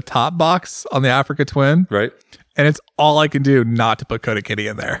the top box on the Africa Twin, right? and it's all I can do not to put Coda Kitty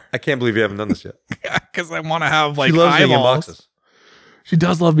in there I can't believe you haven't done this yet. because I want to have like She loves being in eyeballs. boxes. She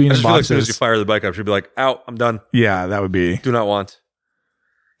does love being I in just feel like as soon as you boxes. fire the bike up, she'll be like, out, I'm done. Yeah, that would be. Do not want.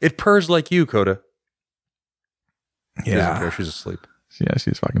 It purrs like you, Coda. She doesn't Yeah, care. She's asleep. yeah,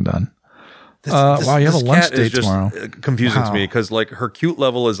 she's fucking done. This, Wow, you have a lunch cat is date just tomorrow. Confusing to Wow. me because like her cute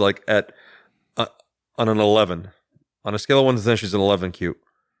level is like at on an 11. On a scale of 1 to 10, she's an 11 cute.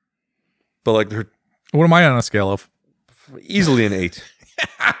 But like they're What am I on a scale of? easily an 8.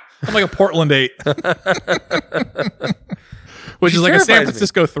 I'm like a Portland 8, which She is like a San terrifies me.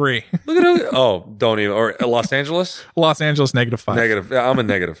 Francisco 3, Look at her. Oh, don't even. Or Los Angeles? Los Angeles -5. Negative. Yeah, I'm a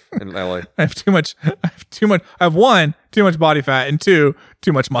negative in LA. I have too much. I have 1, too much body fat, and 2,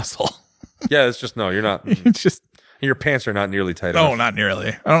 too much muscle. Yeah, it's just no, you're not. It's just Your pants are not nearly tight no, enough. not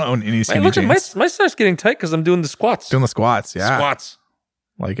nearly. I don't own any Man, skinny look at jeans. my stuff's getting tight because I'm doing the squats. Doing the squats, yeah, Squats.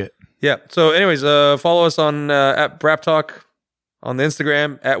 like it. Yeah. So, anyways, follow us on at Brap Talk on the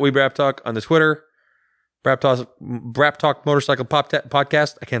Instagram, at We Brap Talk on the Twitter. Brap Talk Motorcycle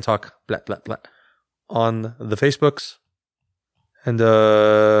Podcast. I can't talk. Blah, blah, blah. On the Facebooks. And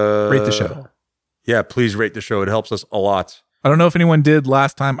Rate the show. Yeah, please rate the show. It helps us a lot. I don't know if anyone did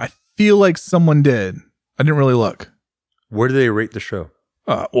last time. I feel like someone did. I didn't really look. Where do they rate the show?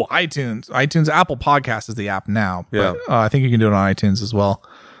 Well, iTunes, Apple Podcast is the app now. Yeah. But, I think you can do it on iTunes as well.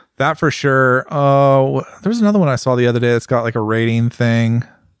 That for sure. There's another one I saw the other day that's got like a rating thing.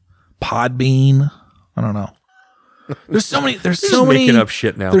 Podbean. I don't know. There's so many. There's so many. Making up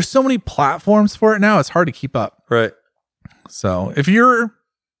shit now. There's so many platforms for it now. It's hard to keep up. Right. So if your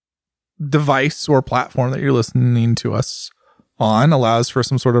device or platform that you're listening to us on allows for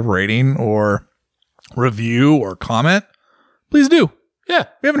some sort of rating or review or comment, please do. Yeah.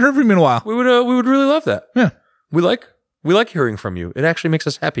 We haven't heard from you in a while. We would really love that. Yeah. We like hearing from you. It actually makes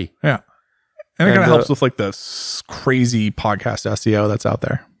us happy. Yeah. And it kind of helps with like the crazy podcast SEO that's out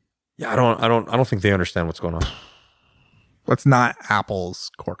there. Yeah, I don't think they understand what's going on. That's not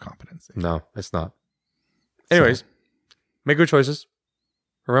Apple's core competency. No, it's not. Anyways, make good choices.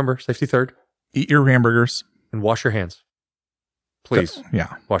 Remember, safety third. Eat your hamburgers. And wash your hands. Please.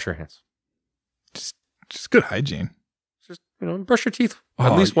 Yeah. Wash your hands. Just good hygiene. Just, brush your teeth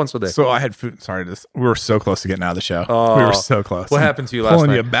at least once a day. So I had food. Sorry, we were so close to getting out of the show. Oh, we were so close. What happened to you last Pulling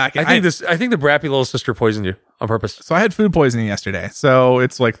night? you back. I think the brappy little sister poisoned you on purpose. So I had food poisoning yesterday. So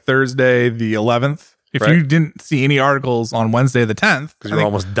it's like Thursday the 11th. If Right. you didn't see any articles on Wednesday the 10th, Because you're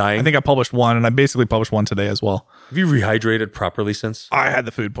almost dying. I think I published one, and I basically published one today as well. Have you rehydrated properly since? I had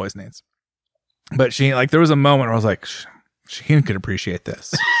the food poisonings. But there was a moment where I was like, Shaheen could appreciate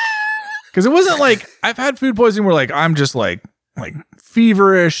this. Because it wasn't like, I've had food poisoning where like, I'm just like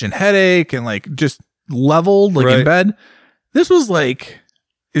feverish and headache and like just leveled like in Right. bed. This was like,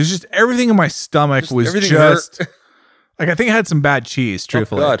 it was just everything in my stomach was everything just, hurt. like I think I had some bad cheese,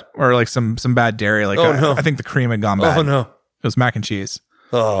 truthfully. God. Or like some bad dairy. Like no. I think the cream had gone bad. Oh, no. It was mac and cheese.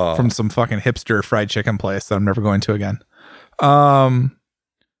 Oh. From some fucking hipster fried chicken place that I'm never going to again. So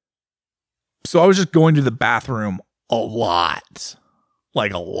I was just going to the bathroom a lot.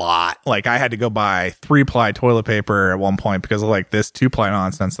 Like a lot. Like I had to go buy 3-ply toilet paper at one point because of like this 2-ply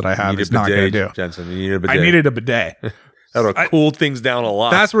nonsense that I have is not going to do. Jensen, you need a bidet. I needed a bidet. That would have cooled things down a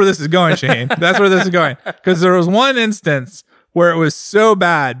lot. That's where this is going, Shane. That's where this is going. Because there was one instance where it was so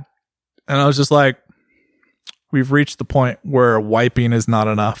bad and I was just like, we've reached the point where wiping is not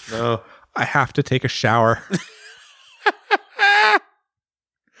enough. No. I have to take a shower.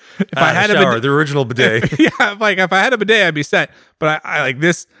 If I had shower, the original bidet. if I had a bidet, I'd be set. But I like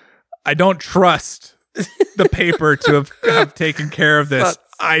this. I don't trust the paper to have taken care of this.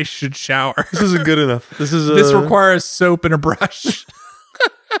 I should shower. This isn't good enough. This requires soap and a brush.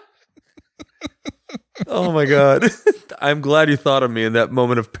 Oh my God. I'm glad you thought of me in that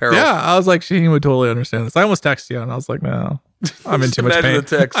moment of peril. Yeah, I was like, Shaheen would totally understand this. I almost texted you, and I was like, no, I'm in too much imagine pain.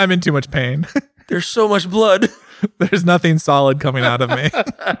 the text. I'm in too much pain. There's so much blood. There's nothing solid coming out of me.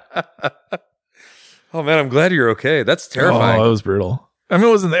 Oh man, I'm glad you're okay. That's terrifying. Oh, it was brutal. I mean,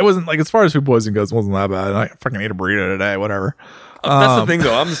 it wasn't like, as far as food poisoning goes, it wasn't that bad. I fucking ate a burrito today, whatever. That's the thing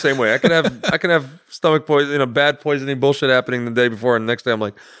though. I'm the same way. I can have stomach poison, bad poisoning bullshit happening the day before, and the next day I'm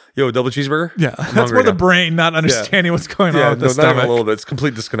like, yo, double cheeseburger? Yeah. That's where the brain not understanding what's going on with the not even stomach. a little bit. It's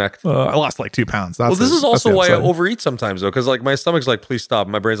complete disconnect. I lost like 2 pounds. That's This is also why I upside. overeat sometimes though, because like my stomach's like, please stop.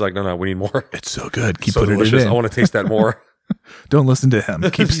 My brain's like, no, we need more. It's so good. Keep So putting it delicious. in. I want to taste that more. Don't listen to him.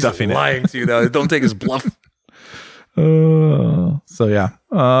 Keep He's stuffing it. lying to you though. Don't take his bluff. So yeah,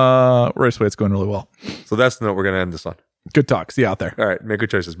 Racewait's going really well. So that's the note we're gonna end this on. Good talk. See you out there. All right, make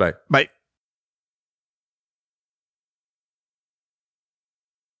good choices. Bye. Bye.